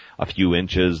 a few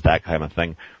inches, that kind of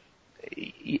thing.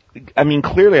 I mean,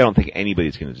 clearly I don't think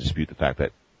anybody's going to dispute the fact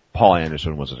that Paul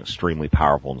Anderson was an extremely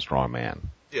powerful and strong man.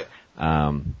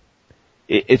 Yeah.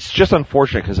 It's just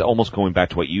unfortunate because almost going back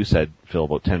to what you said, Phil,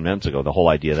 about 10 minutes ago, the whole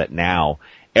idea that now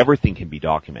everything can be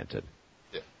documented.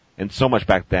 Yeah. And so much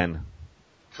back then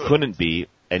couldn't be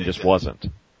and just wasn't.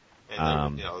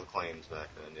 And the claims back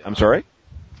then. I'm sorry?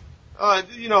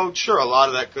 Sure, a lot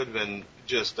of that could have been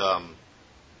just,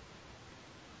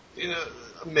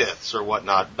 myths or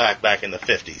whatnot back in the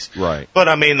 50s. Right. But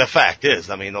I mean, the fact is,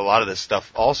 a lot of this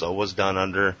stuff also was done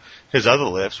under his other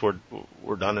lifts were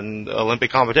done in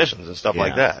Olympic competitions and stuff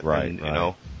like that. Right.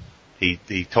 And,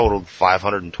 he totaled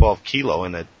 512 kilo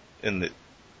in the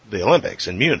the Olympics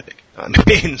in Munich. I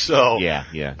mean, so. Yeah.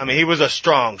 I mean, he was a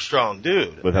strong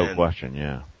dude. Without question,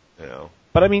 yeah. You know.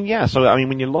 But I mean, yeah, so I mean,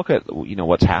 when you look at,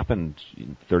 what's happened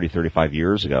 30, 35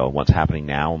 years ago, what's happening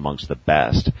now amongst the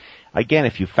best, again,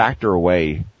 if you factor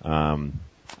away,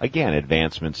 again,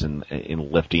 advancements in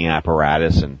lifting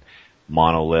apparatus and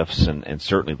monolifts and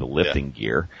certainly the lifting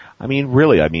gear, I mean,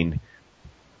 really, I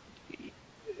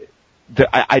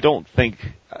don't think,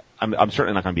 I'm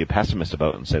certainly not going to be a pessimist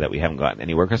about it and say that we haven't gotten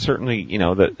anywhere, because certainly,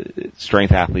 the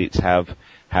strength athletes have,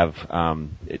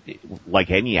 like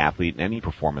any athlete in any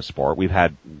performance sport, we've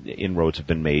had inroads have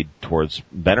been made towards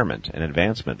betterment and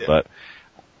advancement, but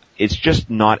it's just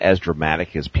not as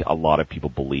dramatic as a lot of people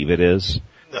believe it is.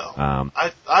 No.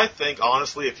 I think,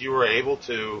 honestly, if you were able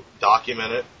to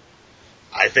document it,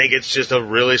 I think it's just a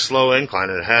really slow incline,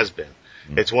 and it has been.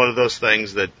 Mm-hmm. It's one of those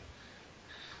things that,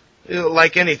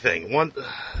 like anything,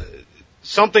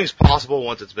 something's possible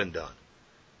once it's been done.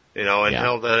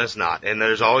 Until then it's not. And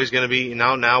there's always going to be,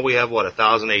 now we have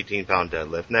 1,018 pound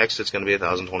deadlift. Next it's going to be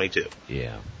 1,022.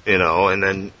 Yeah. And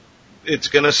then it's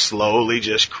going to slowly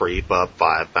just creep up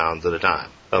 5 pounds at a time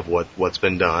of what's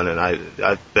been done. And I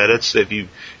bet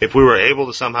if we were able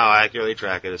to somehow accurately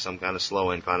track it as some kind of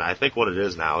slow incline, I think what it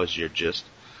is now is you're just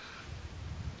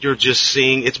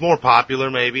seeing, it's more popular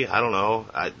maybe. I don't know.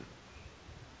 I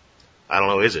don't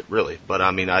know, is it really? But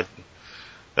I mean, I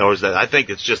think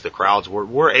it's just the crowds.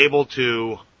 We're able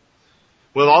to,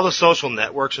 with all the social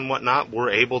networks and whatnot,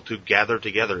 we're able to gather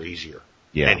together easier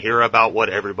and hear about what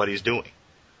everybody's doing.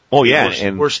 Oh yeah,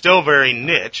 and we're still very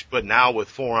niche, but now with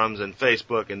forums and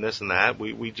Facebook and this and that,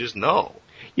 we just know.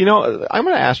 I'm going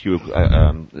to ask you,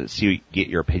 get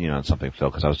your opinion on something, Phil,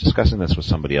 because I was discussing this with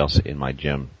somebody else in my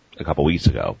gym a couple weeks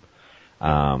ago.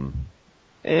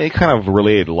 It kind of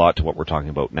related a lot to what we're talking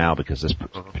about now, because this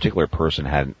particular person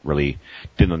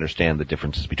didn't understand the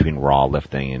differences between raw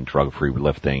lifting and drug-free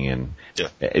lifting, and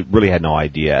it really had no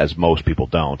idea, as most people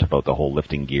don't, about the whole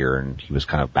lifting gear, and he was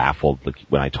kind of baffled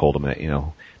when I told him that,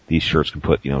 these shirts can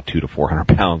put, 200 to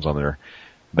 400 pounds on their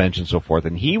bench and so forth,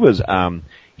 and he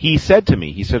said to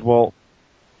me, well,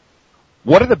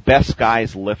 what are the best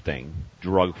guys lifting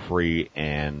drug-free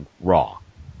and raw?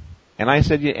 And I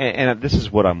said, and this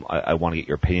is what I want to get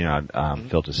your opinion on,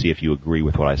 Phil, to see if you agree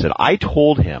with what I said. I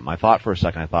told him, I thought for a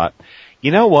second,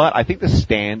 you know what? I think the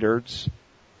standards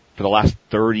for the last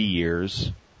 30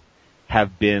 years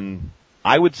have been,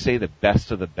 I would say, the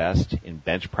best of the best in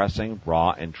bench pressing,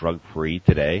 raw and drug-free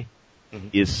today,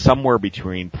 is somewhere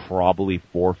between probably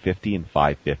 450 and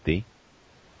 550.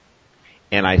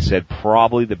 And I said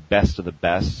probably the best of the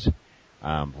best,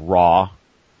 raw,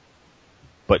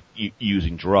 but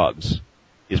using drugs,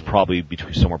 is probably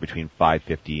somewhere between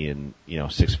 550 and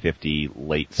 650,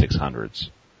 late 600s.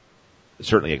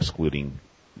 Certainly excluding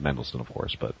Mendelsohn, of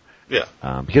course, but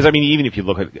because I mean, even if you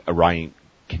look at Ryan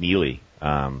Keneally,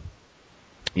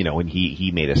 when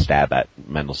he made a stab at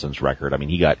Mendelsohn's record, I mean,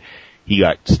 he got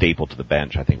stapled to the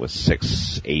bench. I think it was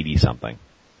 680 something.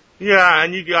 Yeah,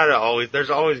 and there's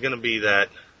always going to be that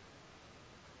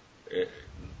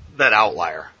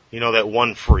outlier. That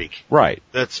one freak. Right.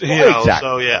 That's, exactly.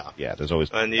 So yeah. Yeah, there's always.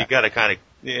 And you gotta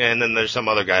and then there's some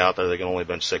other guy out there that can only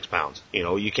bench 6 pounds.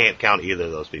 You can't count either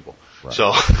of those people. Right.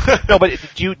 So. No, but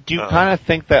do you kind of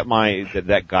think that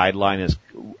that guideline is,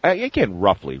 again,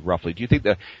 roughly, do you think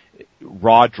the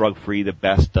raw drug-free, the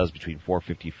best does between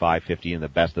 450, 550, and the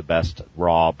best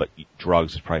raw, but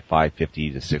drugs is probably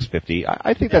 550 to 650?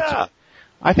 I think that's,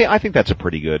 I think that's a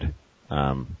pretty good,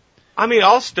 I mean,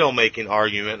 I'll still make an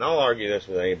argument, and I'll argue this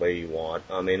with anybody you want.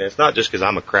 I mean, it's not just because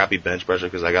I'm a crappy bench presser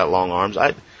because I got long arms.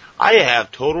 I have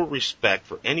total respect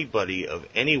for anybody of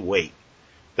any weight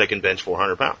that can bench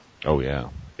 400 pounds. Oh, yeah.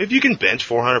 If you can bench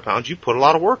 400 pounds, you put a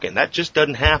lot of work in. That just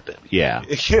doesn't happen. Yeah.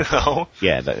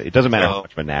 Yeah, it doesn't matter how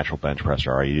much of a natural bench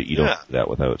presser are. You don't do that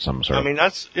without some sort of... I mean,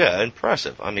 that's,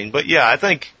 impressive. I mean, but yeah, I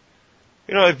think,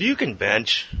 if you can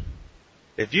bench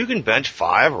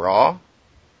 5 raw,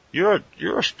 you're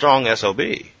a strong SOB.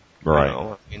 Right.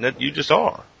 I mean, you just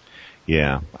are.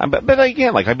 Yeah. But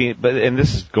again, and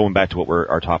this is going back to what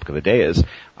our topic of the day is,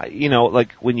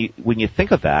 when you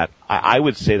think of that, I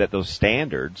would say that those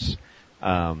standards,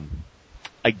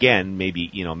 again,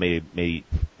 maybe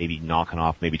knocking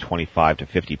off maybe 25 to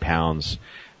 50 pounds,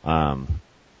 on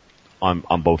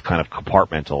both kind of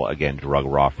compartmental, again, drug,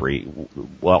 raw, free,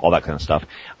 well, all that kind of stuff.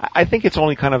 I think it's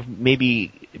only kind of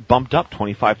maybe bumped up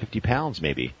 25, 50 pounds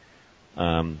maybe.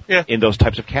 In those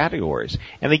types of categories.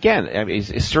 And again, I mean,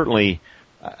 it's certainly,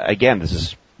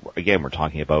 we're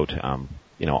talking about,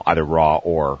 either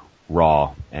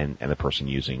raw and the person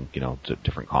using,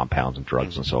 different compounds and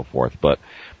drugs and so forth. But,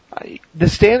 The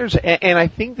standards, and I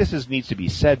think this needs to be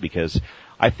said because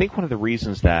I think one of the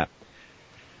reasons that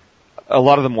a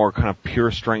lot of the more kind of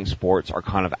pure strength sports are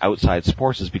kind of outside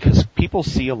sports is because people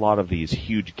see a lot of these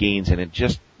huge gains and it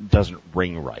just doesn't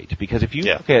ring right. Because if you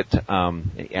look at,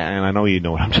 and I know you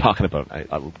know what I'm talking about,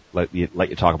 I'll let you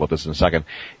talk about this in a second.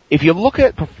 If you look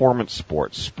at performance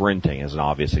sports, sprinting is an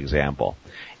obvious example,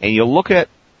 and you look at,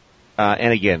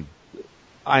 and again,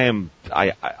 I'm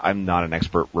not an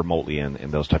expert remotely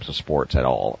in those types of sports at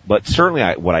all, but certainly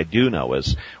what I do know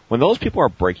is when those people are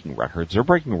breaking records, they're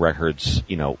breaking records,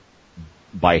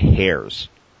 by hairs.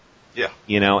 Yeah.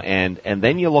 And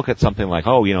then you look at something like,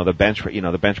 the bench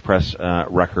press,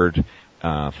 record,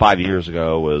 5 years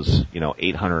ago was,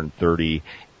 830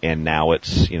 and now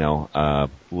it's,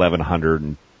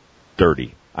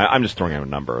 1130. I'm just throwing out a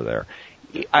number there.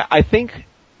 I think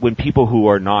when people who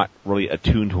are not really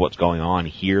attuned to what's going on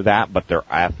hear that, but they're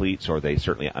athletes or they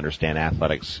certainly understand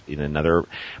athletics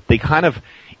they kind of,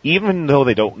 even though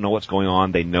they don't know what's going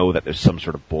on, they know that there's some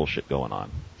sort of bullshit going on.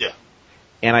 Yeah.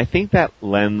 And I think that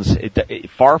lends,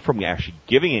 far from actually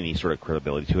giving any sort of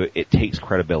credibility to it, it takes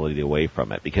credibility away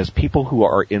from it. Because people who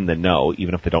are in the know,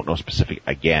 even if they don't know specific,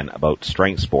 again, about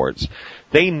strength sports,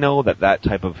 they know that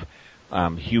type of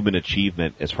human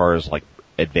achievement as far as like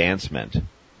advancement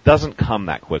doesn't come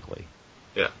that quickly.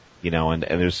 Yeah. And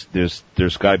there's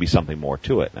gotta be something more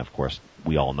to it. And of course,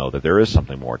 we all know that there is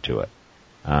something more to it.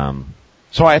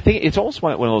 So I think it's also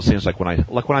one of those things like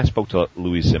when I spoke to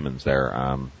Louis Simmons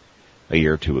there, a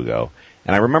year or two ago.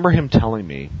 And I remember him telling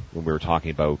me when we were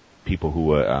talking about people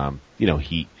who,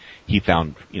 he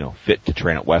found, fit to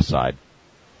train at Westside.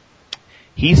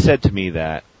 He said to me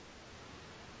that,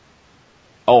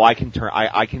 I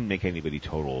can make anybody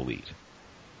total elite.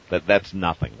 That's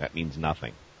nothing. That means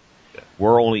nothing. Yeah.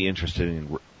 We're only interested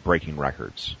in breaking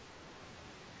records.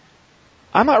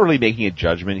 I'm not really making a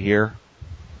judgment here,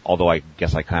 although I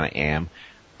guess I kind of am.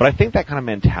 But I think that kind of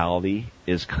mentality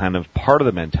is kind of part of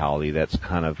the mentality that's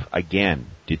kind of, again,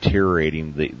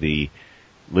 deteriorating the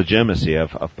legitimacy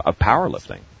of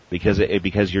powerlifting. Because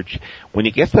when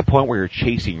it gets to the point where you're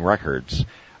chasing records,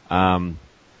 do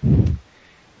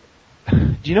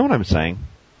you know what I'm saying?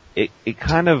 It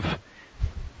kind of,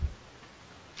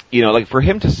 like for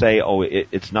him to say,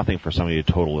 it's nothing for somebody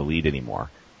to total elite anymore.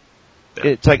 Yeah.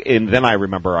 It's like, and then I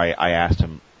remember I asked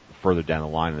him further down the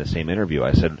line in the same interview,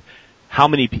 I said, how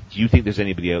many, do you think there's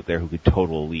anybody out there who could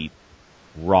total elite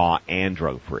raw and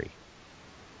drug free?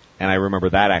 And I remember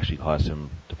that actually caused him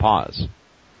to pause.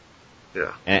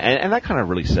 Yeah. And that kind of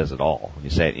really says it all when you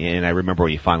say it. And I remember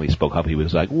when he finally spoke up, he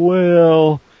was like,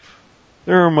 well,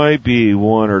 there might be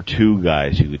one or two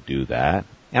guys who could do that.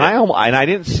 And I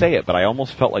didn't say it, but I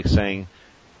almost felt like saying,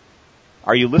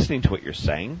 are you listening to what you're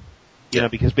saying?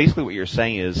 Because basically what you're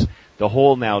saying is the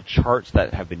whole now charts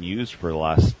that have been used for the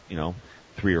last,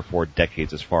 3 or 4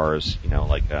 decades as far as,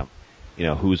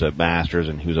 who's a masters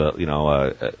and who's an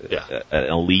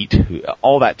elite,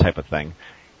 all that type of thing.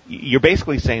 You're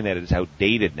basically saying that it's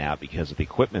outdated now because of the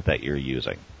equipment that you're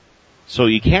using. So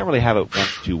you can't really have it one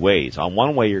of two ways. On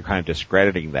one way, you're kind of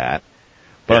discrediting that.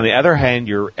 But on the other hand,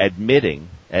 you're admitting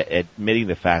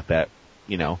the fact that,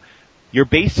 you're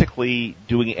basically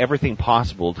doing everything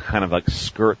possible to kind of like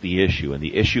skirt the issue. And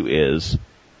the issue is,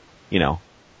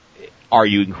 are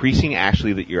you increasing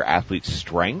actually your athlete's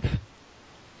strength?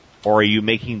 Or are you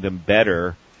making them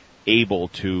better able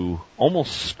to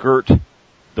almost skirt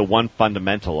the one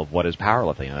fundamental of what is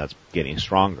powerlifting, and that's getting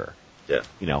stronger? Yeah.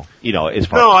 As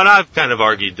far No, and I've kind of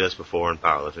argued this before in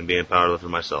powerlifting, being a powerlifter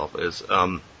myself, is,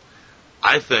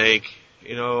 I think,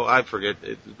 I forget,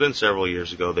 it's been several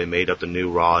years ago, they made up the new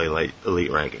Raw Elite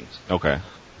rankings. Okay.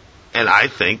 And I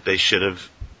think they should have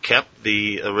kept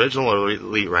the original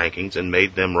elite rankings and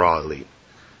made them Raw Elite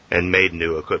and made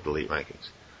new Equipped Elite rankings.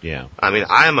 Yeah. I mean,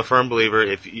 I am a firm believer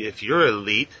if you're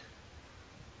elite,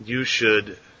 you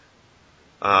should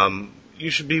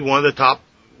be one of the top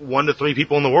 1 to 3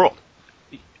 people in the world.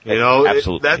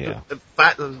 Absolutely.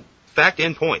 That's fact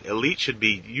and point. Elite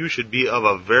you should be of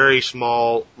a very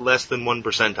small, less than 1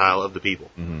 percentile of the people.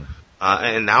 Mm-hmm.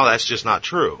 And now that's just not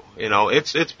true.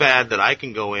 It's bad that I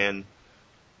can go in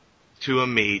to a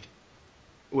meet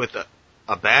with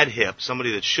a bad hip,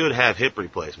 somebody that should have hip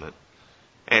replacement,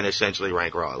 and essentially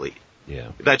rank Raw Elite.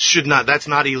 Yeah. That's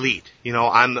not elite.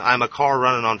 I'm a car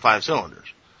running on 5 cylinders.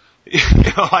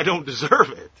 I don't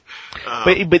deserve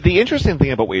it. But the interesting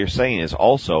thing about what you're saying is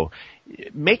also,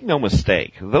 make no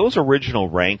mistake, those original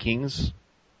rankings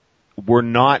were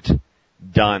not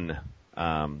done,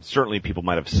 certainly people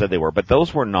might have said they were, but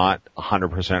those were not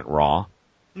 100% raw.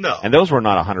 No. And those were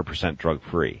not 100% drug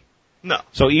free. No.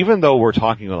 So even though we're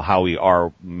talking about how we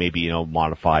are maybe,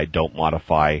 modify, don't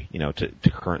modify, to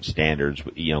current standards,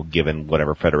 given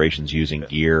whatever federation's using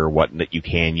gear, what that you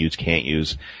can use, can't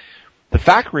use, the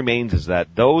fact remains is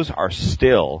that those are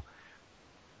still,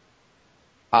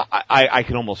 I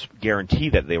can almost guarantee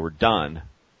that they were done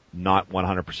not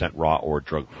 100% raw or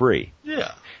drug free.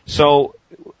 Yeah. So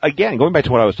again, going back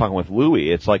to what I was talking with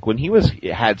Louis, it's like when he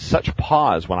had such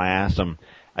pause when I asked him,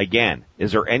 again,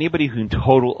 is there anybody who can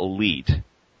total elite,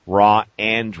 raw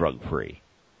and drug free?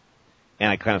 And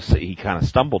he kind of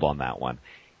stumbled on that one,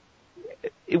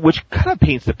 which kind of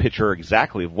paints the picture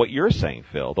exactly of what you're saying,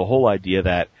 Phil. The whole idea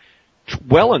that,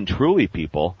 well and truly,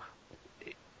 people,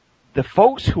 the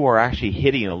folks who are actually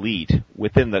hitting elite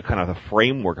within the kind of the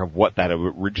framework of what that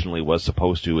originally was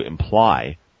supposed to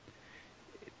imply,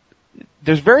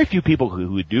 there's very few people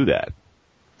who would do that.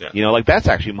 Yeah. That's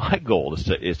actually my goal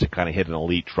is to kind of hit an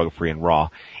elite drug free and raw.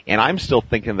 And I'm still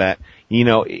thinking that,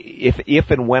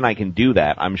 if and when I can do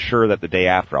that, I'm sure that the day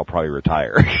after I'll probably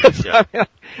retire. Yeah.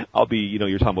 I'll be,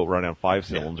 you're talking about running on 5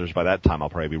 cylinders. Yeah. By that time I'll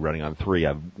probably be running on 3.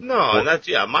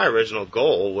 My original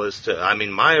goal was I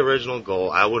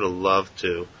would have loved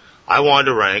to, I wanted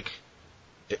to rank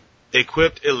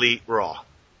equipped elite raw.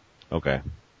 Okay.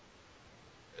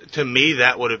 To me,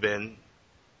 that would have been,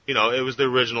 it was the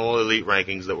original elite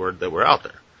rankings that were out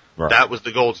there. Right. That was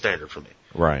the gold standard for me.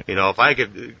 Right. If I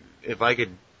could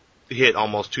hit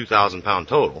almost 2,000 pound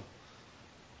total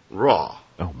raw,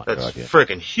 oh my that's God, yeah.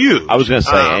 freaking huge. I was going to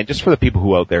say, and just for the people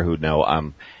who out there who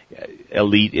know,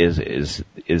 elite is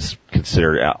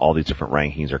considered, all these different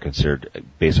rankings are considered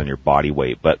based on your body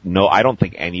weight. But no, I don't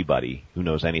think anybody who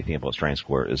knows anything about strength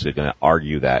score is going to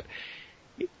argue that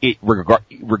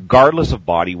regardless of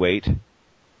body weight,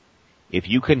 if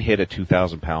you can hit a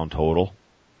 2,000 pound total,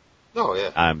 oh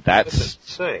yeah, that's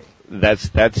insane. That's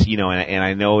and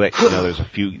I know that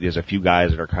there's a few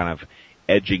guys that are kind of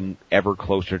edging ever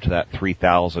closer to that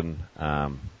 3,000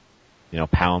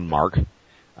 pound mark.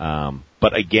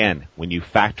 But again, when you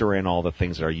factor in all the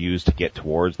things that are used to get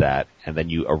towards that, and then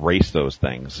you erase those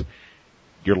things,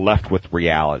 you're left with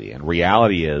reality. And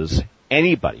reality is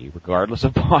anybody, regardless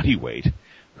of body weight,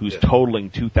 who's totaling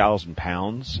 2,000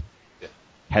 pounds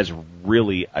has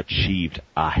really achieved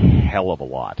a hell of a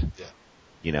lot.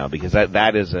 Yeah. Because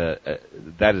that is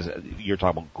you're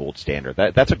talking about gold standard.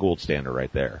 That's a gold standard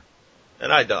right there. And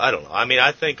I don't know. I mean,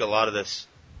 I think a lot of this,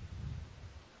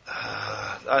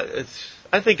 I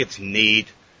think it's neat,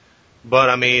 but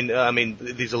I mean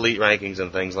these elite rankings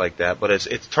and things like that, but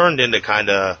it's turned into kind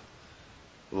of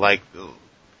like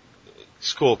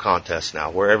school contests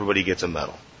now where everybody gets a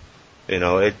medal.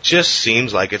 It just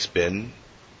seems like it's been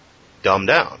dumbed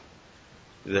down.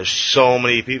 There's so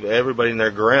many people, everybody and their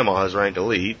grandma has ranked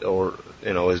elite or,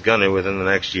 is gonna within the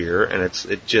next year, and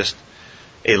it just,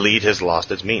 elite has lost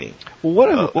its meaning. Well,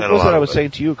 what was that I was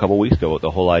saying to you a couple of weeks ago,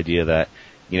 the whole idea that,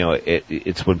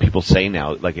 it's when people say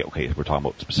now, like, okay, we're talking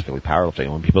about specifically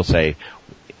powerlifting, when people say,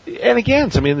 and again,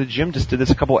 somebody in the gym just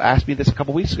asked me this a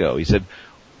couple of weeks ago. He said,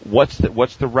 what's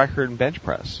the record in bench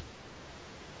press?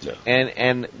 Yeah.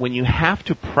 And when you have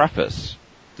to preface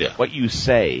what you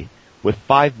say with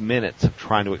 5 minutes of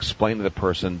trying to explain to the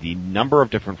person the number of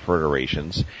different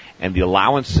federations and the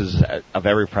allowances of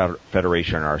every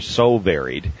federation are so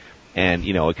varied, and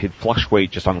it could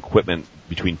fluctuate just on equipment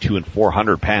between 200 and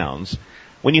 400 pounds.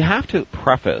 When you have to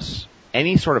preface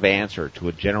any sort of answer to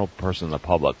a general person in the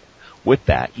public with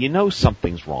that,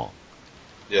 something's wrong.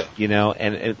 Yeah.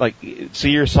 And like, so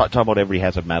you're talking about everybody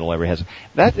has a medal, everybody has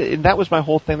that. And that was my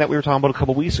whole thing that we were talking about a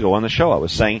couple of weeks ago on the show. I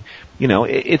was saying,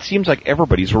 it seems like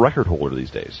everybody's a record holder these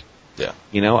days. Yeah.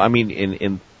 I mean,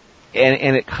 and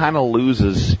it kind of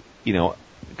loses,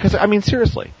 because I mean,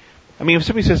 seriously, I mean, if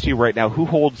somebody says to you right now, who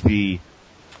holds the,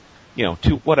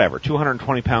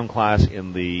 220 pound class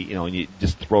in the, and you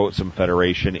just throw out some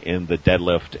federation in the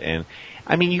deadlift, and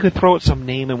I mean, you could throw out some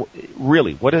name, and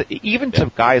really, even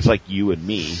to guys like you and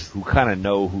me who kind of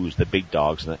know who's the big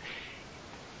dogs.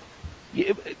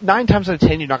 9 times out of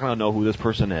 10, you're not going to know who this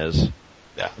person is.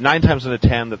 Yeah. 9 times out of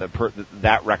 10,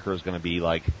 that record is going to be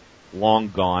like long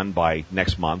gone by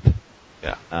next month.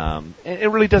 Yeah. And it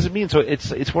really doesn't mean so.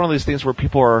 It's one of those things where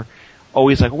people are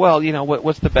always like, well,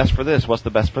 what's the best for this? What's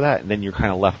the best for that? And then you're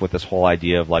kind of left with this whole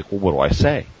idea of like, well, what do I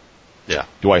say? Yeah.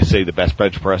 Do I say the best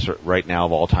bench press right now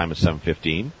of all time is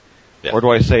 715? Yeah. Or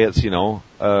do I say it's,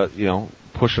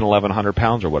 pushing 1,100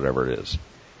 pounds or whatever it is?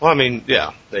 Well, I mean,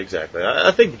 yeah, exactly.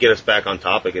 I think to get us back on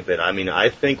topic a bit, I mean, I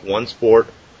think one sport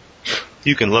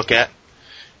you can look at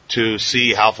to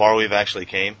see how far we've actually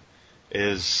came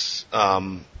is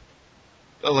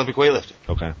Olympic weightlifting.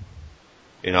 Okay.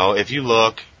 If you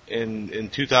look in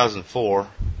 2004,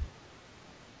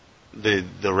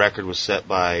 the record was set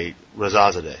by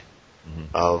Razazadeh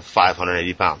of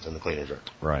 580 pounds in the clean and jerk.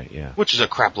 Right, yeah. Which is a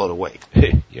crap load of weight.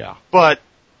 Yeah. But,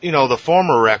 the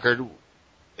former record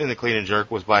in the clean and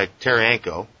jerk was by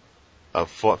Tarayenko of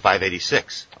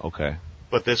 586. Okay.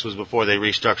 But this was before they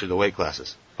restructured the weight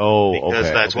classes. Oh, okay.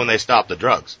 Because that's when they stopped the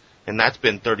drugs. And that's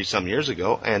been 30-some years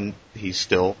ago, and he's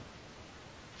still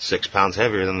 6 pounds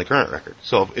heavier than the current record.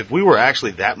 So if we were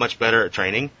actually that much better at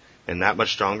training and that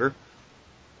much stronger,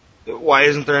 why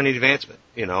isn't there any advancement?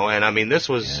 And I mean, this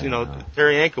was,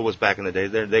 Tarayenko was back in the day.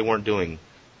 They weren't doing,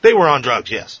 they were on drugs,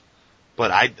 yes.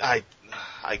 But I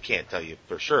can't tell you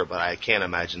for sure, but I can't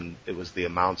imagine it was the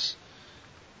amounts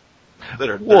that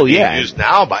are being used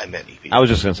now by many people. I was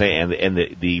just going to say, and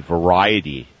the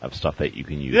variety of stuff that you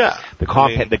can use. Yeah.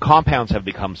 The compounds have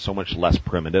become so much less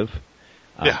primitive,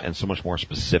 and so much more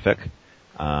specific.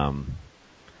 So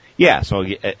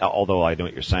although I know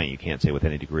what you're saying, you can't say with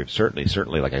any degree of certainty.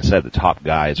 Certainly, like I said, the top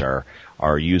guys are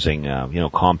using,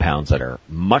 compounds that are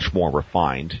much more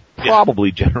refined,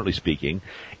 probably generally speaking,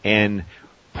 and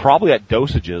probably at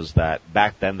dosages that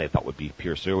back then they thought would be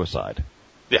pure suicide.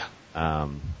 Yeah.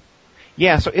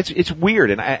 So it's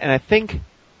weird, and I think,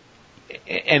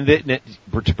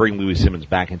 to bring Louis Simmons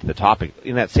back into the topic,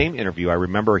 in that same interview, I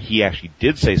remember he actually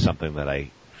did say something that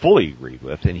I fully agreed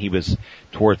with, and he was,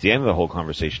 towards the end of the whole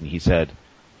conversation, he said,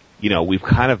 we've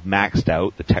kind of maxed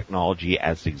out the technology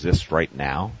as it exists right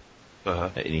now.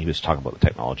 And he was talking about the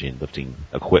technology and lifting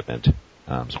equipment,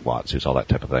 squats, all that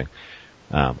type of thing.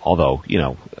 Although,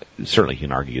 certainly you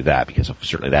can argue that because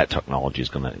certainly that technology is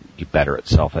going to get better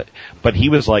itself. But he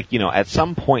was like, at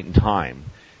some point in time,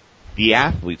 the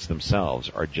athletes themselves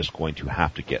are just going to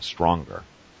have to get stronger.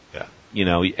 Yeah.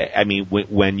 I mean,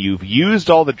 when you've used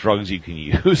all the drugs you can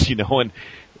use, and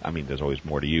I mean, there's always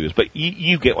more to use, but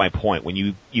you get my point. When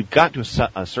you've got to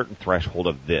a certain threshold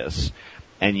of this,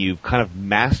 and you've kind of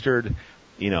mastered,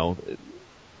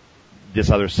 this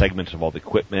other segment of all the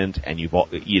equipment, and you've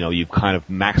kind of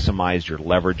maximized your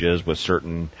leverages with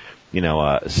certain,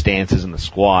 stances in the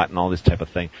squat and all this type of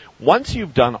thing. Once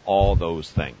you've done all those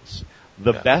things,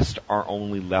 the best are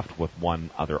only left with one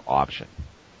other option,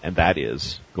 and that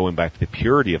is going back to the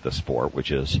purity of the sport,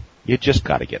 which is you just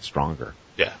got to get stronger.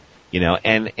 Yeah.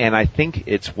 And I think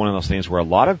it's one of those things where a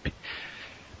lot of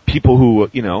people who,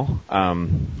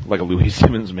 like a Louis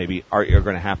Simmons maybe are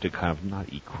going to have to kind of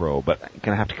not eat crow, but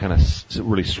going to have to kind of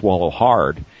really swallow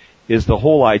hard, is the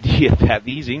whole idea that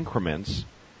these increments,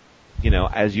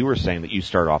 as you were saying, that you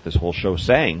start off this whole show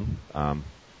saying,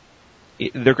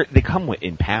 they come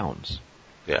in pounds.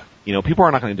 Yeah. People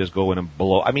are not going to just go in and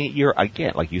blow. I mean,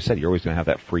 again, like you said, you're always going to have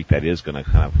that freak that is going to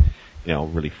kind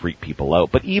of, really freak people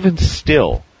out. But even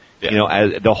still,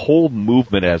 as the whole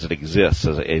movement as it exists,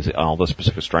 as all the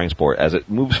specific strength sport, as it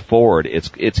moves forward, it's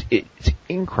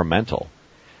incremental.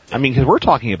 I mean, because we're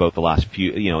talking about the last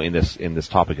few, in this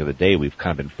topic of the day, we've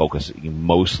kind of been focusing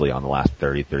mostly on the last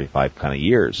 30, 35 kind of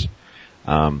years.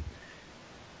 And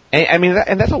I mean,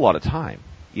 and that's a lot of time,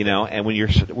 and when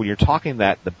you're talking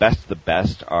that the best of the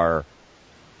best are,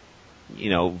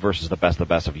 versus the best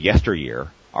of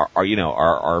yesteryear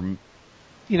are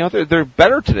they're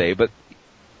better today, but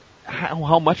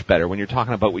how much better when you're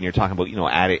talking about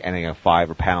adding a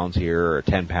 5 pounds here or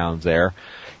 10 pounds there.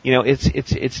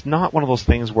 It's not one of those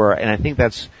things where, and I think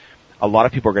that's a lot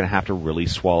of people are going to have to really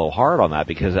swallow hard on that,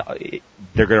 because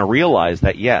they're going to realize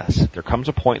that yes, there comes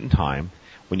a point in time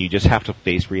when you just have to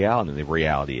face reality, and the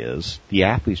reality is the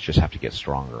athletes just have to get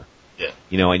stronger. Yeah.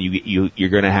 And you're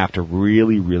going to have to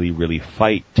really, really, really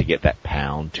fight to get that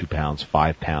pound, 2 pounds,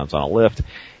 5 pounds on a lift,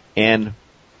 and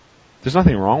there's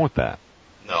nothing wrong with that.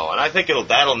 No, and I think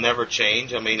that'll never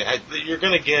change. I mean, you're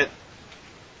going to get,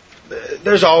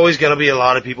 there's always going to be a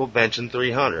lot of people benching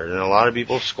 300 and a lot of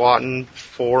people squatting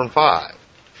 4 and 5.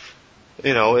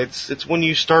 It's when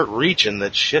you start reaching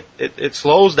that shit, it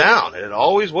slows down, and it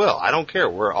always will. I don't care.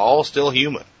 We're all still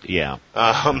human. Yeah.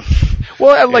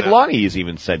 Well, like Lonnie has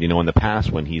even said, in the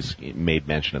past when he's made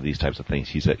mention of these types of things,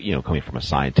 he's, coming from a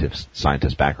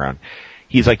scientist background,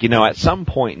 he's like, at some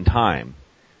point in time,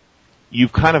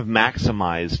 you've kind of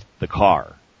maximized the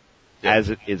car as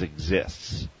it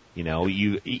exists.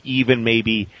 You even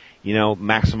maybe,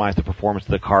 maximize the performance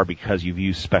of the car because you've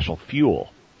used special fuel,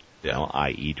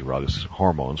 i.e. drugs,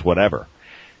 hormones, whatever.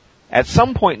 At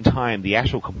some point in time, the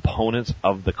actual components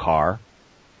of the car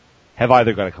have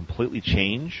either got to completely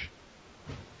change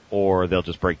or they'll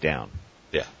just break down.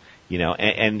 Yeah.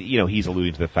 And he's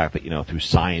alluding to the fact that, through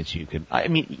science you can,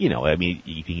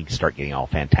 you can start getting all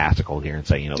fantastical here and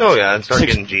say, and start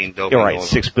getting gene doping. You're right,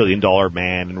 $6 billion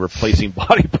man and replacing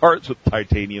body parts with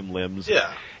titanium limbs.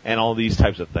 Yeah. And all these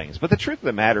types of things. But the truth of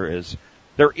the matter is,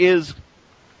 there is,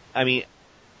 I mean,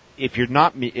 if you're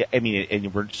not, I mean,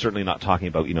 and we're certainly not talking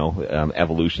about,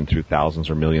 evolution through thousands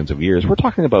or millions of years. We're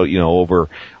talking about, over,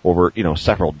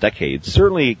 several decades.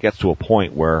 Certainly it gets to a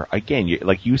point where, again,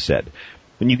 like you said,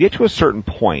 when you get to a certain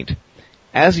point,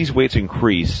 as these weights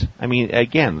increase, I mean,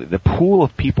 again, the pool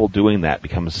of people doing that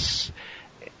becomes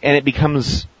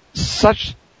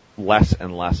such less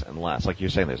and less and less. Like you're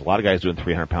saying, there's a lot of guys doing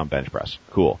 300-pound bench press.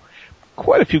 Cool.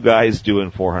 Quite a few guys doing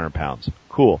 400 pounds.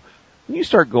 Cool. When you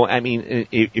start going, I mean,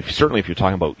 if you're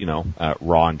talking about,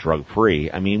 raw and drug free,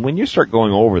 I mean, when you start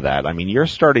going over that, I mean, you're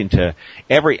starting to,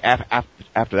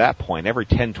 after that point, every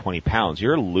 10, 20 pounds,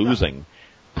 you're losing,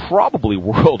 probably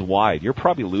worldwide, you're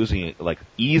probably losing, like,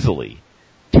 easily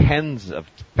tens of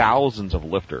thousands of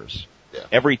lifters. Yeah.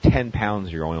 Every 10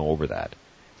 pounds you're going over that.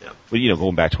 Yeah. But,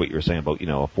 going back to what you were saying about, a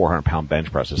 400-pound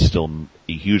bench press is still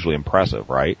hugely impressive,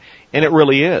 right? And it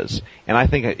really is. And I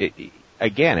think,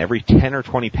 again, every 10 or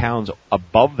 20 pounds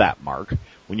above that mark,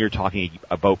 when you're talking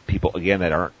about people, again,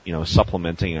 that aren't,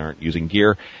 supplementing, aren't using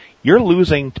gear, you're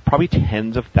losing probably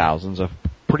tens of thousands of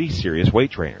pretty serious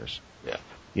weight trainers.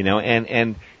 Yeah.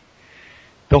 And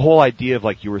the whole idea of,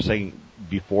 like you were saying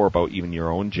before about even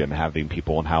your own gym having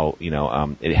people and how,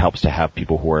 it helps to have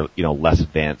people who are, less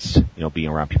advanced, being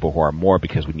around people who are more,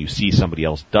 because when you see somebody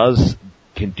else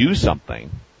can do something,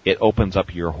 it opens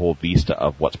up your whole vista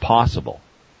of what's possible.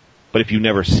 But if you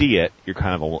never see it, you're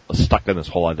kind of stuck in this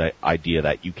whole idea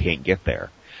that you can't get there.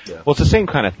 Yeah. Well, it's the same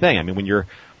kind of thing. I mean, when your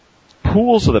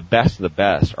pools of the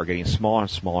best are getting smaller and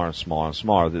smaller and smaller and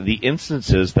smaller, the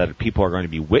instances that people are going to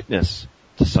be witness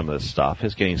to some of this stuff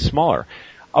is getting smaller.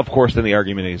 Of course, then the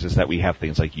argument is that we have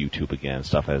things like YouTube again and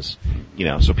stuff as,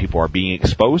 so people are being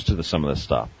exposed to some of this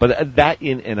stuff. But that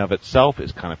in and of itself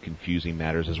is kind of confusing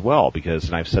matters as well, because,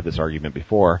 and I've said this argument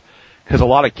before, because a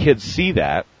lot of kids see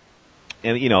that,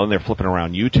 and, and they're flipping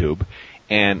around YouTube,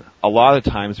 and a lot of the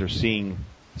times they're seeing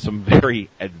some very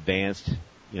advanced,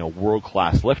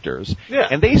 world-class lifters, yeah.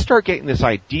 And they start getting this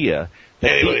idea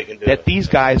that these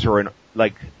guys are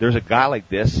there's a guy like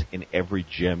this in every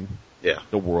gym,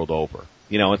 the world over.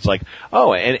 It's like,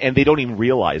 and they don't even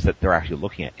realize that they're actually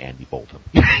looking at Andy Bolton.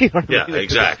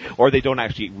 Exactly. Or they don't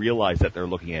actually realize that they're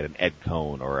looking at an Ed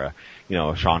Cohn or a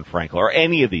Sean Frankel or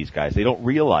any of these guys. They don't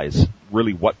realize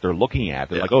really what they're looking at.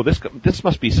 They're like, this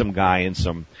must be some guy in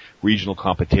some regional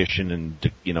competition in,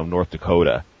 North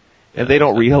Dakota. And they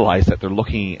don't realize that they're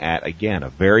looking at, again, a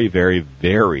very, very,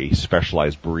 very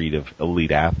specialized breed of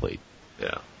elite athlete.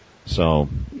 Yeah. So,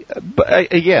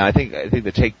 but again, I think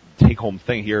the take-home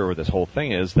thing here with this whole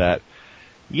thing is that,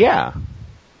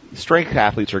 strength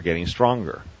athletes are getting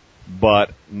stronger,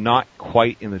 but not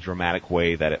quite in the dramatic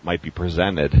way that it might be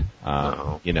presented.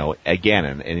 Again,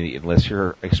 and unless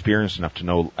you're experienced enough to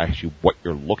know actually what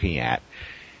you're looking at,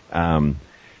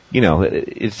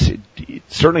 it's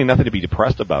certainly nothing to be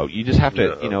depressed about. You just have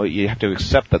to, you have to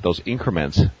accept that those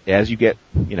increments, as you get,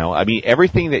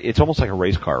 everything that, it's almost like a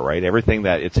race car, right? Everything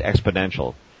that it's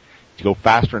exponential. To go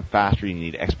faster and faster, you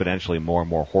need exponentially more and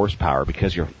more horsepower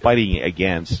because you're fighting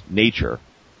against nature.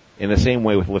 In the same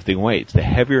way with lifting weights, the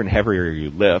heavier and heavier you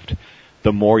lift,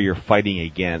 the more you're fighting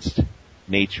against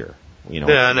nature.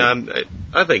 Yeah, and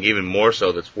I think even more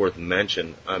so that's worth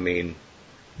mention. I mean,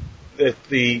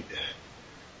 the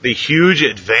huge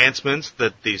advancements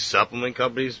that these supplement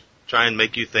companies try and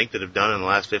make you think that have done in the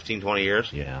last 15, 20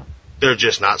 years, they're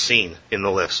just not seen in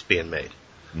the lifts being made.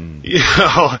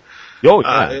 Because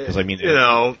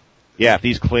if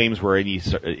these claims were any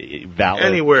valid,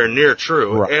 anywhere near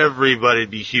true, right,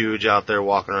 everybody'd be huge out there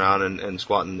walking around and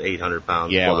squatting 800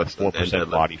 pounds. Yeah, with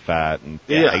 4% body fat, and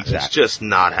exactly. It's just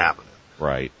not happening.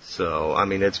 Right. So, I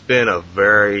mean, it's been a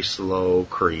very slow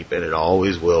creep, and it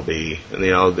always will be. And,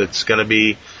 it's going to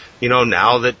be,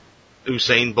 now that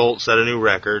Usain Bolt set a new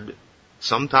record,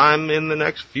 sometime in the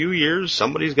next few years,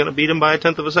 somebody's going to beat him by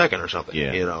 1/10 of a second or something.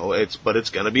 Yeah. But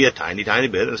it's going to be a tiny, tiny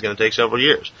bit, and it's going to take several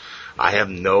years. I have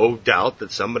no doubt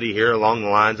that somebody here along the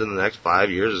lines in the next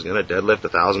 5 years is going to deadlift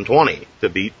 1,020 to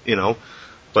beat,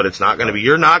 but it's not going to be,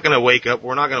 we're not going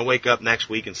to wake up next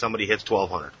week and somebody hits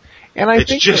 1,200. And I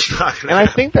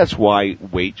think that's why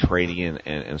weight training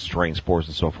and strength sports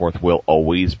and so forth will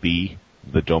always be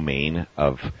the domain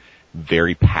of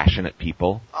very passionate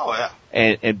people. Oh, yeah.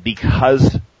 And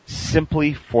because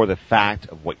simply for the fact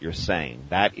of what you're saying,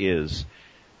 this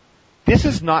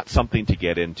is not something to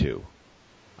get into.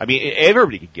 I mean,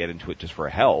 everybody could get into it just for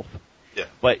health. Yeah.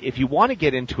 But if you want to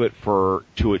get into it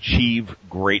to achieve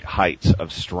great heights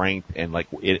of strength and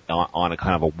on a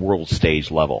kind of a world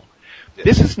stage level,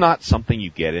 this is not something you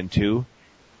get into,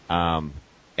 and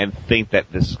think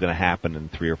that this is going to happen in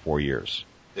 3 or 4 years.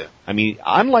 Yeah. I mean,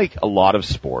 unlike a lot of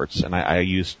sports, and I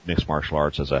use mixed martial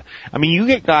arts you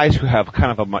get guys who have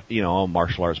kind of a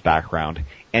martial arts background,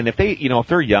 and if if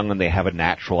they're young and they have a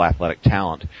natural athletic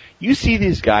talent, you see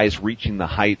these guys reaching the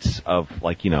heights of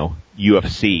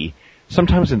UFC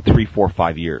sometimes in 3, 4,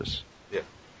 5 years. Yeah.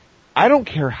 I don't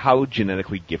care how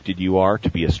genetically gifted you are to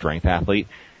be a strength athlete.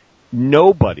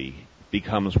 Nobody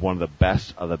becomes one of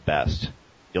the best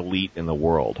elite in the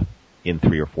world in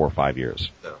 3 or 4 or 5 years.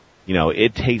 No.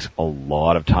 It takes a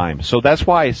lot of time. So that's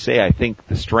why I say I think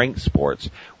the strength sports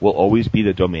will always be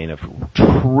the domain of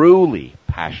truly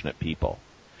passionate people.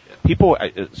 Yeah. People,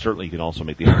 certainly you can also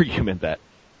make the argument that,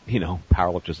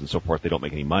 powerlifters and so forth, they don't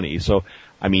make any money. So,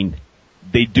 I mean,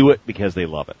 they do it because they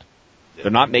love it. Yeah.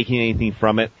 They're not making anything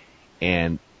from it,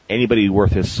 and anybody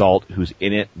worth his salt who's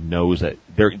in it knows that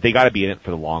they got to be in it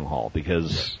for the long haul,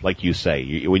 because, like you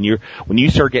say, when you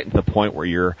start getting to the point where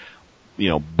you're,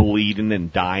 bleeding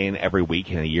and dying every week,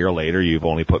 and a year later you've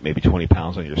only put maybe 20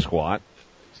 pounds on your squat.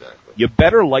 Exactly. You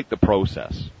better like the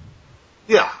process.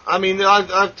 Yeah, I mean,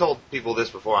 I've told people this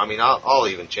before. I mean, I'll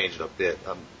even change it a bit.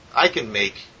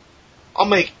 I'll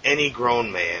make any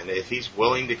grown man, if he's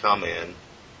willing to come in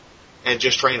and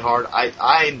just train hard,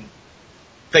 I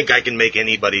think I can make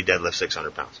anybody deadlift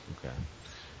 600 pounds. Okay.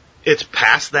 It's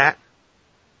past that.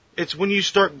 It's when you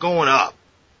start going up,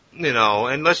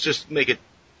 and let's just make it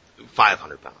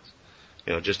 500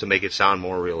 pounds, just to make it sound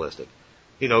more realistic.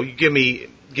 You give me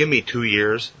 2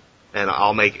 years, and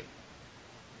I'll make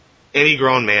any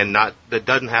grown man that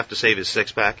doesn't have to save his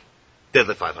six pack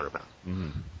deadlift 500 pounds.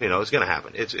 Mm-hmm. It's going to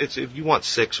happen. It's if you want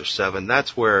 6 or 7,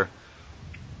 that's where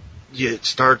it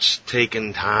starts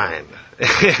taking time,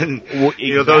 and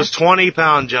those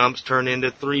 20-pound jumps turn into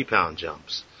 3-pound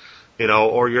jumps,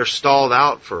 or you're stalled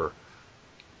out for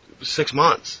 6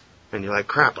 months. And you're like,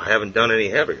 crap, I haven't done any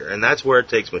heavier. And that's where it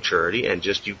takes maturity, and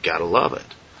just, you gotta love it.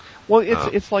 Well,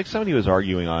 it's like somebody was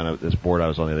arguing on this board I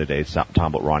was on the other day, talking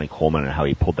about Ronnie Coleman and how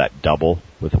he pulled that double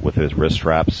with his wrist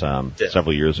straps,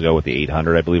 several years ago with the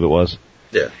 800, I believe it was.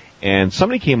 Yeah. And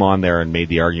somebody came on there and made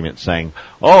the argument saying,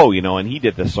 and he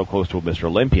did this so close to a Mr.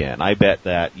 Olympia, and I bet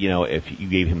that, if you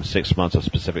gave him 6 months of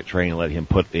specific training, let him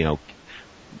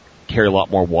carry a lot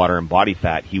more water and body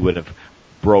fat, he would have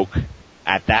broke,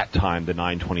 at that time, the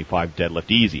 925 deadlift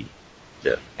easy.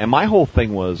 Yeah. And my whole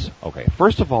thing was, okay,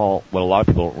 first of all, what a lot of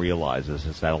people don't realize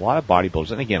is that a lot of bodybuilders,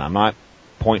 and again, I'm not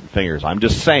pointing fingers, I'm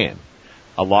just saying,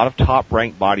 a lot of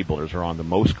top-ranked bodybuilders are on the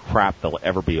most crap they'll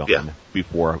ever be on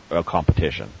before a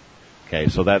competition. Okay,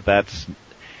 so that's...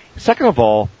 Second of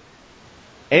all,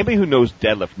 anybody who knows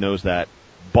deadlift knows that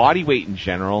body weight in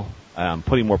general,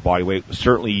 putting more body weight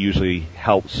certainly usually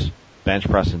helps bench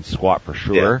press and squat for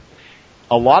sure. Yeah.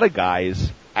 A lot of guys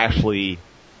actually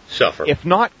suffer, if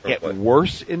not get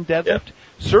worse in deadlift,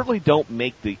 certainly don't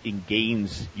make the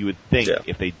gains you would think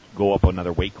if they go up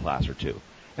another weight class or two.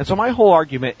 And so my whole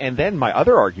argument, and then my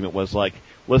other argument was like,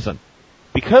 listen,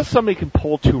 because somebody can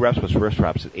pull 2 reps with wrist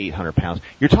straps at 800 pounds,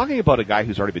 you're talking about a guy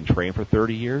who's already been trained for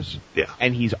 30 years. Yeah.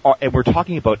 And we're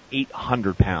talking about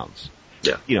 800 pounds.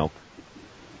 Yeah.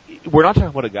 We're not talking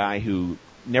about a guy who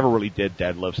never really did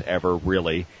deadlifts ever,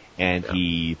 really. And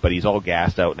but he's all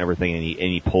gassed out and everything, and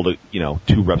he pulled it,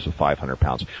 2 reps with 500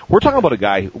 pounds. We're talking about a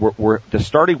guy, the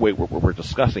starting weight we're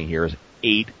discussing here is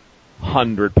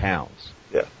 800 pounds.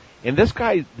 Yeah. And this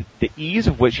guy, the ease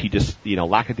of which he just,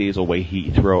 lackadaisical way he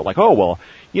threw it, like, oh, well,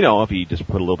 if he just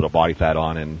put a little bit of body fat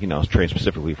on and, train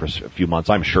specifically for a few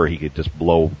months, I'm sure he could just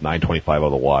blow 925 out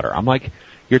of the water. I'm like,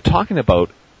 you're talking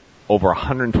about over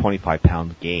 125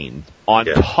 pound gain on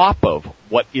top of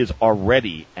what is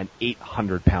already an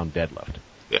 800 pound deadlift.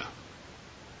 Yeah.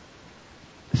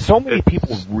 So many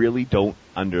people really don't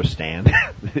understand.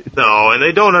 No, and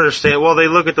they don't understand. Well, they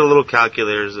look at the little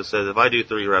calculators that says, if I do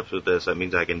 3 reps with this, that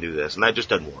means I can do this. And that just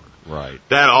doesn't work. Right.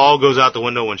 That all goes out the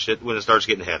window when it starts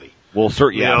getting heavy. Well,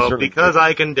 certainly. Because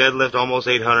I can deadlift almost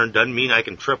 800 doesn't mean I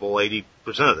can triple 80%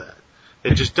 of that.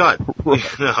 It just does.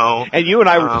 And you and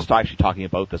I were just actually talking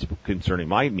about this concerning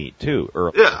my meet too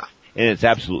earlier. Yeah. And it's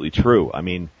absolutely true. I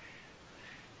mean,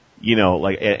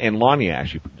 and Lonnie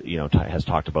actually, has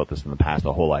talked about this in the past,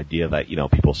 the whole idea that,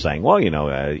 people saying, well,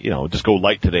 just go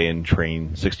light today and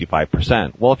train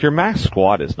 65%. Well, if your max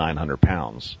squat is 900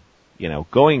 pounds,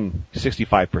 going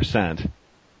 65%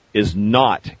 is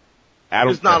not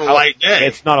It's not a light day.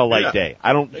 It's not a light day.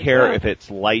 I don't care if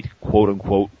it's light, quote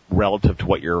unquote, relative to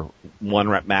what your 1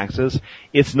 rep max is.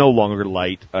 It's no longer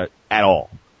light at all.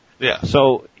 Yeah.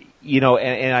 So,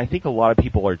 and I think a lot of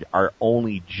people are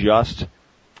only just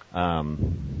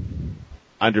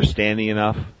understanding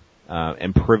enough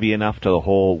and privy enough to the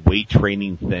whole weight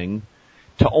training thing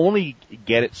to only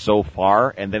get it so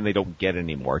far and then they don't get it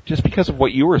anymore, just because of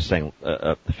what you were saying,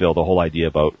 Phil, the whole idea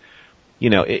about,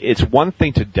 it's one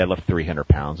thing to deadlift 300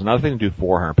 pounds, another thing to do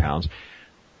 400 pounds,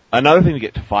 another thing to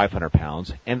get to 500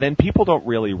 pounds, and then people don't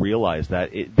really realize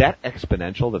that that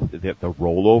exponential, the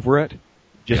roll over it,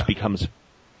 just becomes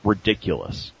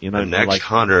ridiculous. The next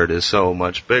 100 is so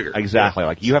much bigger. Exactly.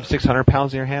 Like, you have 600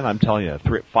 pounds in your hand, I'm telling you,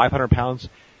 500 pounds,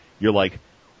 you're like,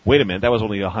 wait a minute, that was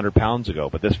only 100 pounds ago,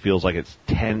 but this feels like it's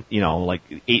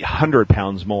 800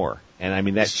 pounds more. And I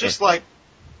mean, that's just like,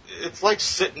 it's like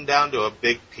sitting down to a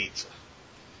big pizza.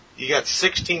 You got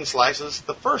 16 slices,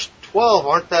 the first 12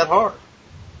 aren't that hard.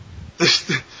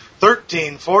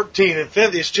 13, 14, and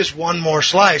 15, it's just one more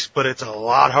slice, but it's a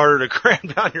lot harder to cram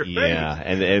down your face. Yeah,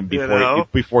 and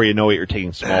before you know it, you're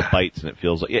taking small bites, and it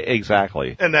feels like,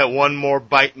 exactly. And that one more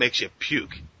bite makes you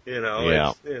puke,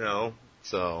 Yeah.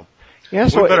 So. Yeah,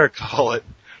 so we better call it.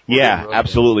 Yeah,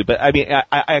 absolutely. But I mean,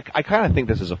 I kind of think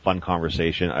this is a fun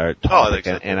conversation, topic,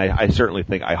 and I certainly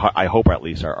think, I hope at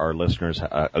least our listeners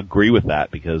agree with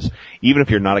that, because even if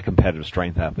you're not a competitive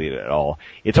strength athlete at all,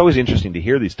 it's always interesting to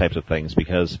hear these types of things,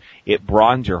 because it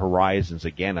broadens your horizons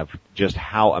again of just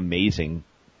how amazing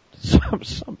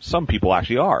some people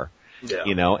actually are. Yeah.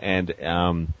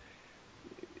 And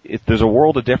there's a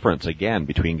world of difference again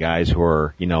between guys who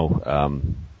are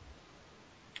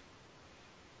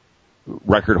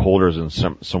record holders in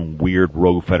some weird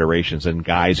rogue federations and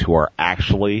guys who are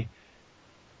actually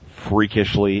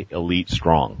freakishly elite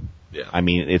strong. Yeah. I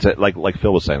mean, it's like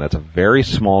Phil was saying, that's a very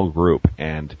small group,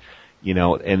 and I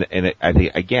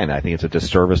think it's a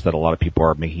disservice that a lot of people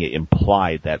are making it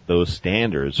implied that those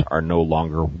standards are no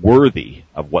longer worthy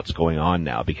of what's going on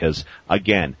now, because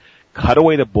again, cut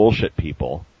away the bullshit,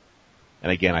 people.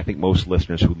 And again, I think most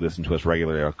listeners who listen to us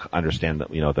regularly understand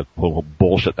that, the quote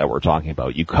bullshit that we're talking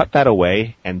about. You cut that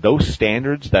away, and those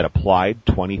standards that applied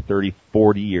 20, 30,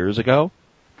 40 years ago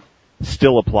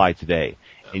still apply today.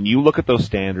 And you look at those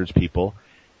standards, people,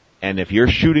 and if you're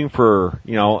shooting for,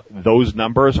 those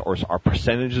numbers or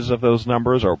percentages of those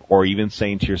numbers, or even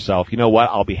saying to yourself, you know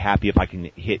what, I'll be happy if I can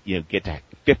get to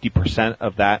 50%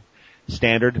 of that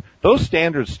standard, those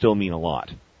standards still mean a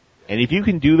lot. And if you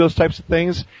can do those types of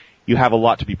things, you have a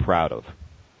lot to be proud of,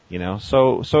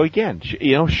 So again,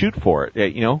 shoot for it.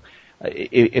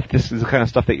 If this is the kind of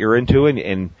stuff that you're into,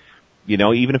 and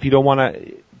even if you don't want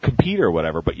to compete or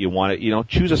whatever, but you want to,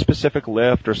 choose a specific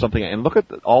lift or something, and look at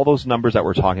all those numbers that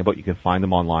we're talking about. You can find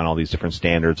them online, all these different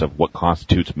standards of what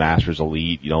constitutes Masters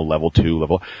Elite, level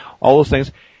 2, all those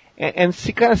things, and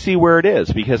see where it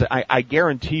is, because I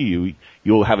guarantee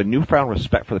you'll have a newfound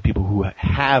respect for the people who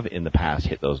have in the past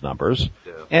hit those numbers,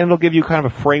 and it'll give you kind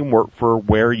of a framework for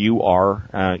where you are,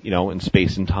 in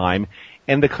space and time,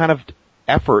 and the kind of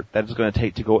effort that it's going to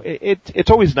take to go.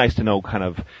 It's always nice to know kind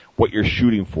of what you're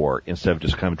shooting for instead of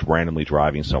just kind of randomly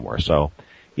driving somewhere. So,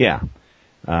 yeah.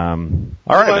 All right,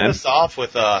 man. This off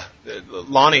with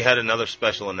Lonnie had another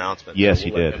special announcement. Yes, so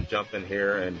he we'll did. Let him jump in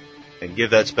here and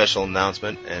give that special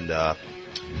announcement, and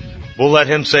we'll let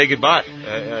him say goodbye.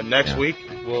 Next week,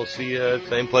 we'll see you at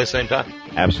same place, same time.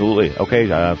 Absolutely. Okay,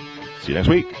 see you next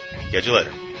week. Catch you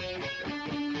later.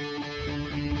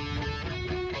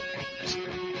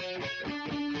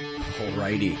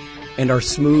 Alrighty. And our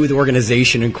smooth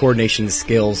organization and coordination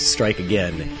skills strike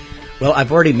again. Well,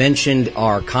 I've already mentioned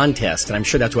our contest, and I'm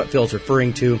sure that's what Phil's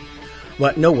referring to.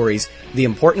 But no worries. The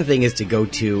important thing is to go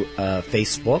to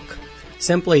Facebook.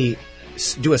 Simply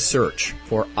do a search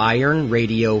for Iron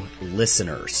Radio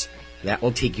Listeners. That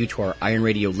will take you to our Iron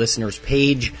Radio Listeners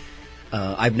page.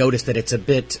 I've noticed that it's a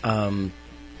bit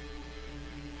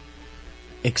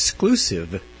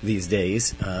exclusive these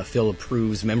days. Phil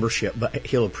approves membership, but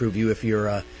he'll approve you if you're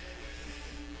a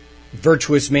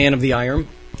virtuous man of the Iron.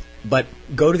 But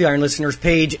go to the Iron Listeners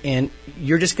page, and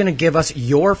you're just going to give us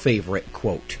your favorite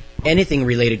quote. Anything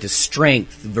related to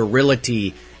strength,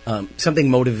 virility, something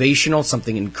motivational,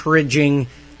 something encouraging.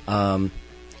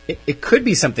 It could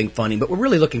be something funny, but we're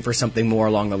really looking for something more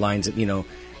along the lines of,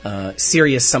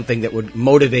 serious, something that would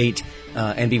motivate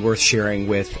and be worth sharing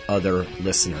with other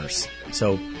listeners.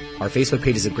 So our Facebook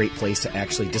page is a great place to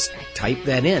actually just type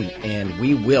that in, and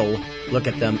we will look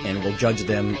at them and we'll judge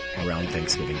them around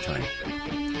Thanksgiving time.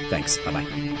 Thanks. Bye-bye.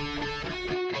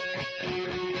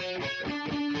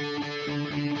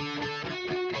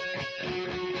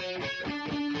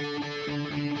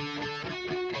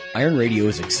 Iron Radio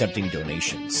is accepting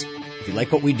donations. If you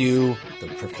like what we do, the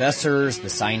professors, the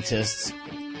scientists,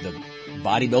 the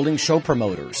bodybuilding show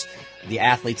promoters, the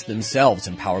athletes themselves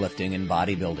in powerlifting and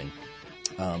bodybuilding,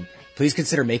 please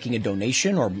consider making a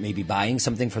donation or maybe buying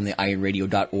something from the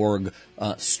ironradio.org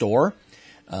store.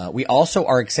 We also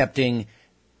are accepting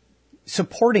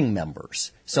supporting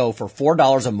members. So for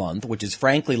 $4 a month, which is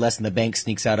frankly less than the bank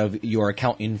sneaks out of your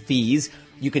account in fees,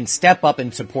 you can step up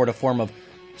and support a form of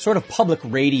sort of public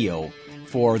radio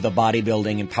for the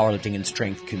bodybuilding and powerlifting and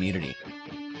strength community.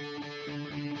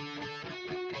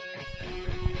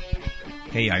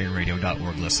 Hey,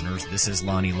 IronRadio.org listeners, this is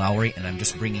Lonnie Lowry, and I'm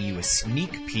just bringing you a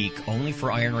sneak peek only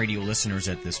for Iron Radio listeners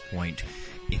at this point.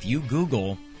 If you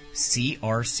Google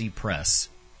CRC Press,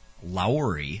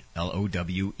 Lowry,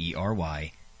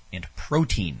 Lowery, and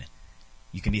protein,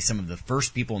 you can be some of the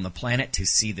first people on the planet to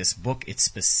see this book. It's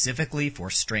specifically for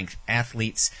strength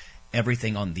athletes,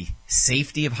 everything on the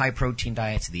safety of high-protein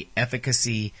diets, the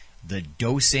efficacy, the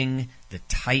dosing, the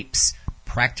types,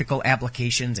 practical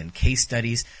applications, and case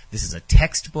studies. This is a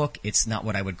textbook. It's not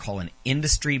what I would call an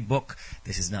industry book.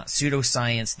 This is not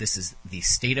pseudoscience. This is the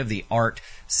state-of-the-art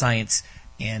science.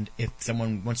 And if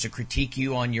someone wants to critique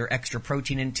you on your extra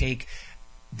protein intake,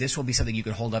 this will be something you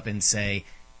can hold up and say,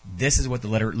 this is what the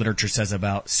literature says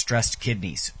about stressed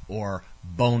kidneys, or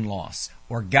bone loss,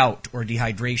 or gout, or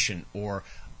dehydration, or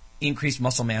increased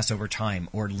muscle mass over time,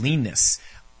 or leanness,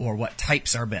 or what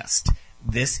types are best.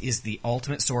 This is the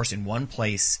ultimate source in one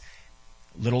place.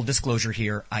 Little disclosure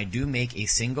here, I do make a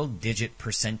single-digit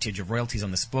percentage of royalties on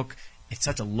this book. It's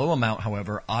such a low amount,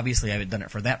 however. Obviously, I haven't done it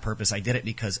for that purpose. I did it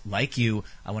because, like you,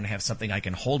 I want to have something I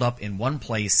can hold up in one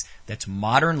place that's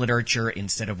modern literature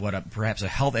instead of what perhaps a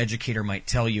health educator might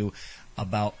tell you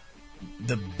about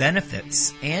the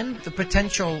benefits and the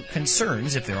potential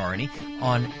concerns, if there are any,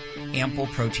 on ample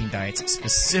protein diets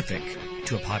specific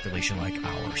to a population like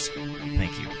ours.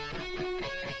 Thank you.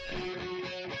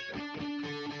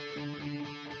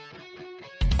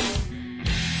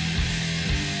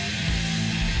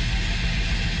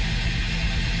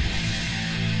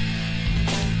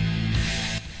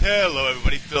 Hello,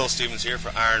 everybody. Phil Stevens here for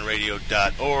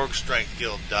IronRadio.org,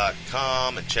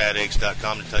 StrengthGuild.com, and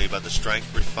ChadEggs.com to tell you about the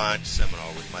Strength Refined Seminar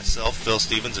with myself, Phil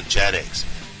Stevens, and Chad Eggs.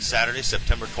 Saturday,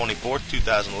 September 24th,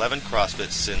 2011,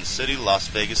 CrossFit Sin City, Las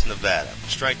Vegas, Nevada.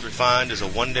 Strength Refined is a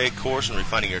one-day course in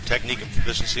refining your technique and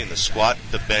proficiency in the squat,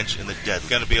 the bench, and the deadlift. It's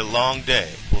going to be a long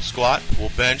day. We'll squat, we'll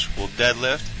bench, we'll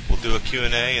deadlift, we'll do a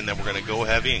Q&A, and then we're going to go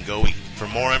heavy and go eat. For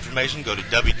more information, go to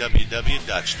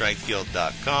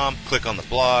www.strengthguild.com, click on the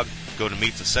blog, go to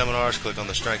Meet the Seminars, click on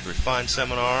the Strength Refined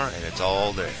Seminar, and it's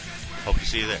all there. Hope to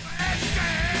see you there.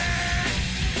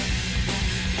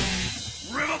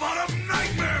 River Bottom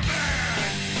Nightmare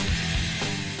Band!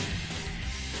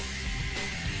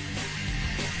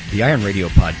 The Iron Radio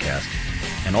podcast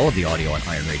and all of the audio on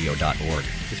ironradio.org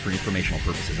is for informational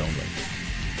purposes only.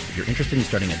 If you're interested in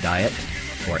starting a diet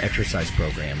or exercise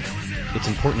program, it's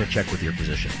important to check with your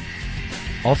physician.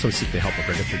 Also seek the help of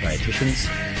registered dietitians,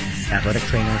 athletic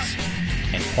trainers,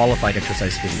 and qualified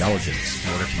exercise physiologists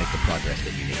in order to make the progress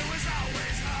that you need.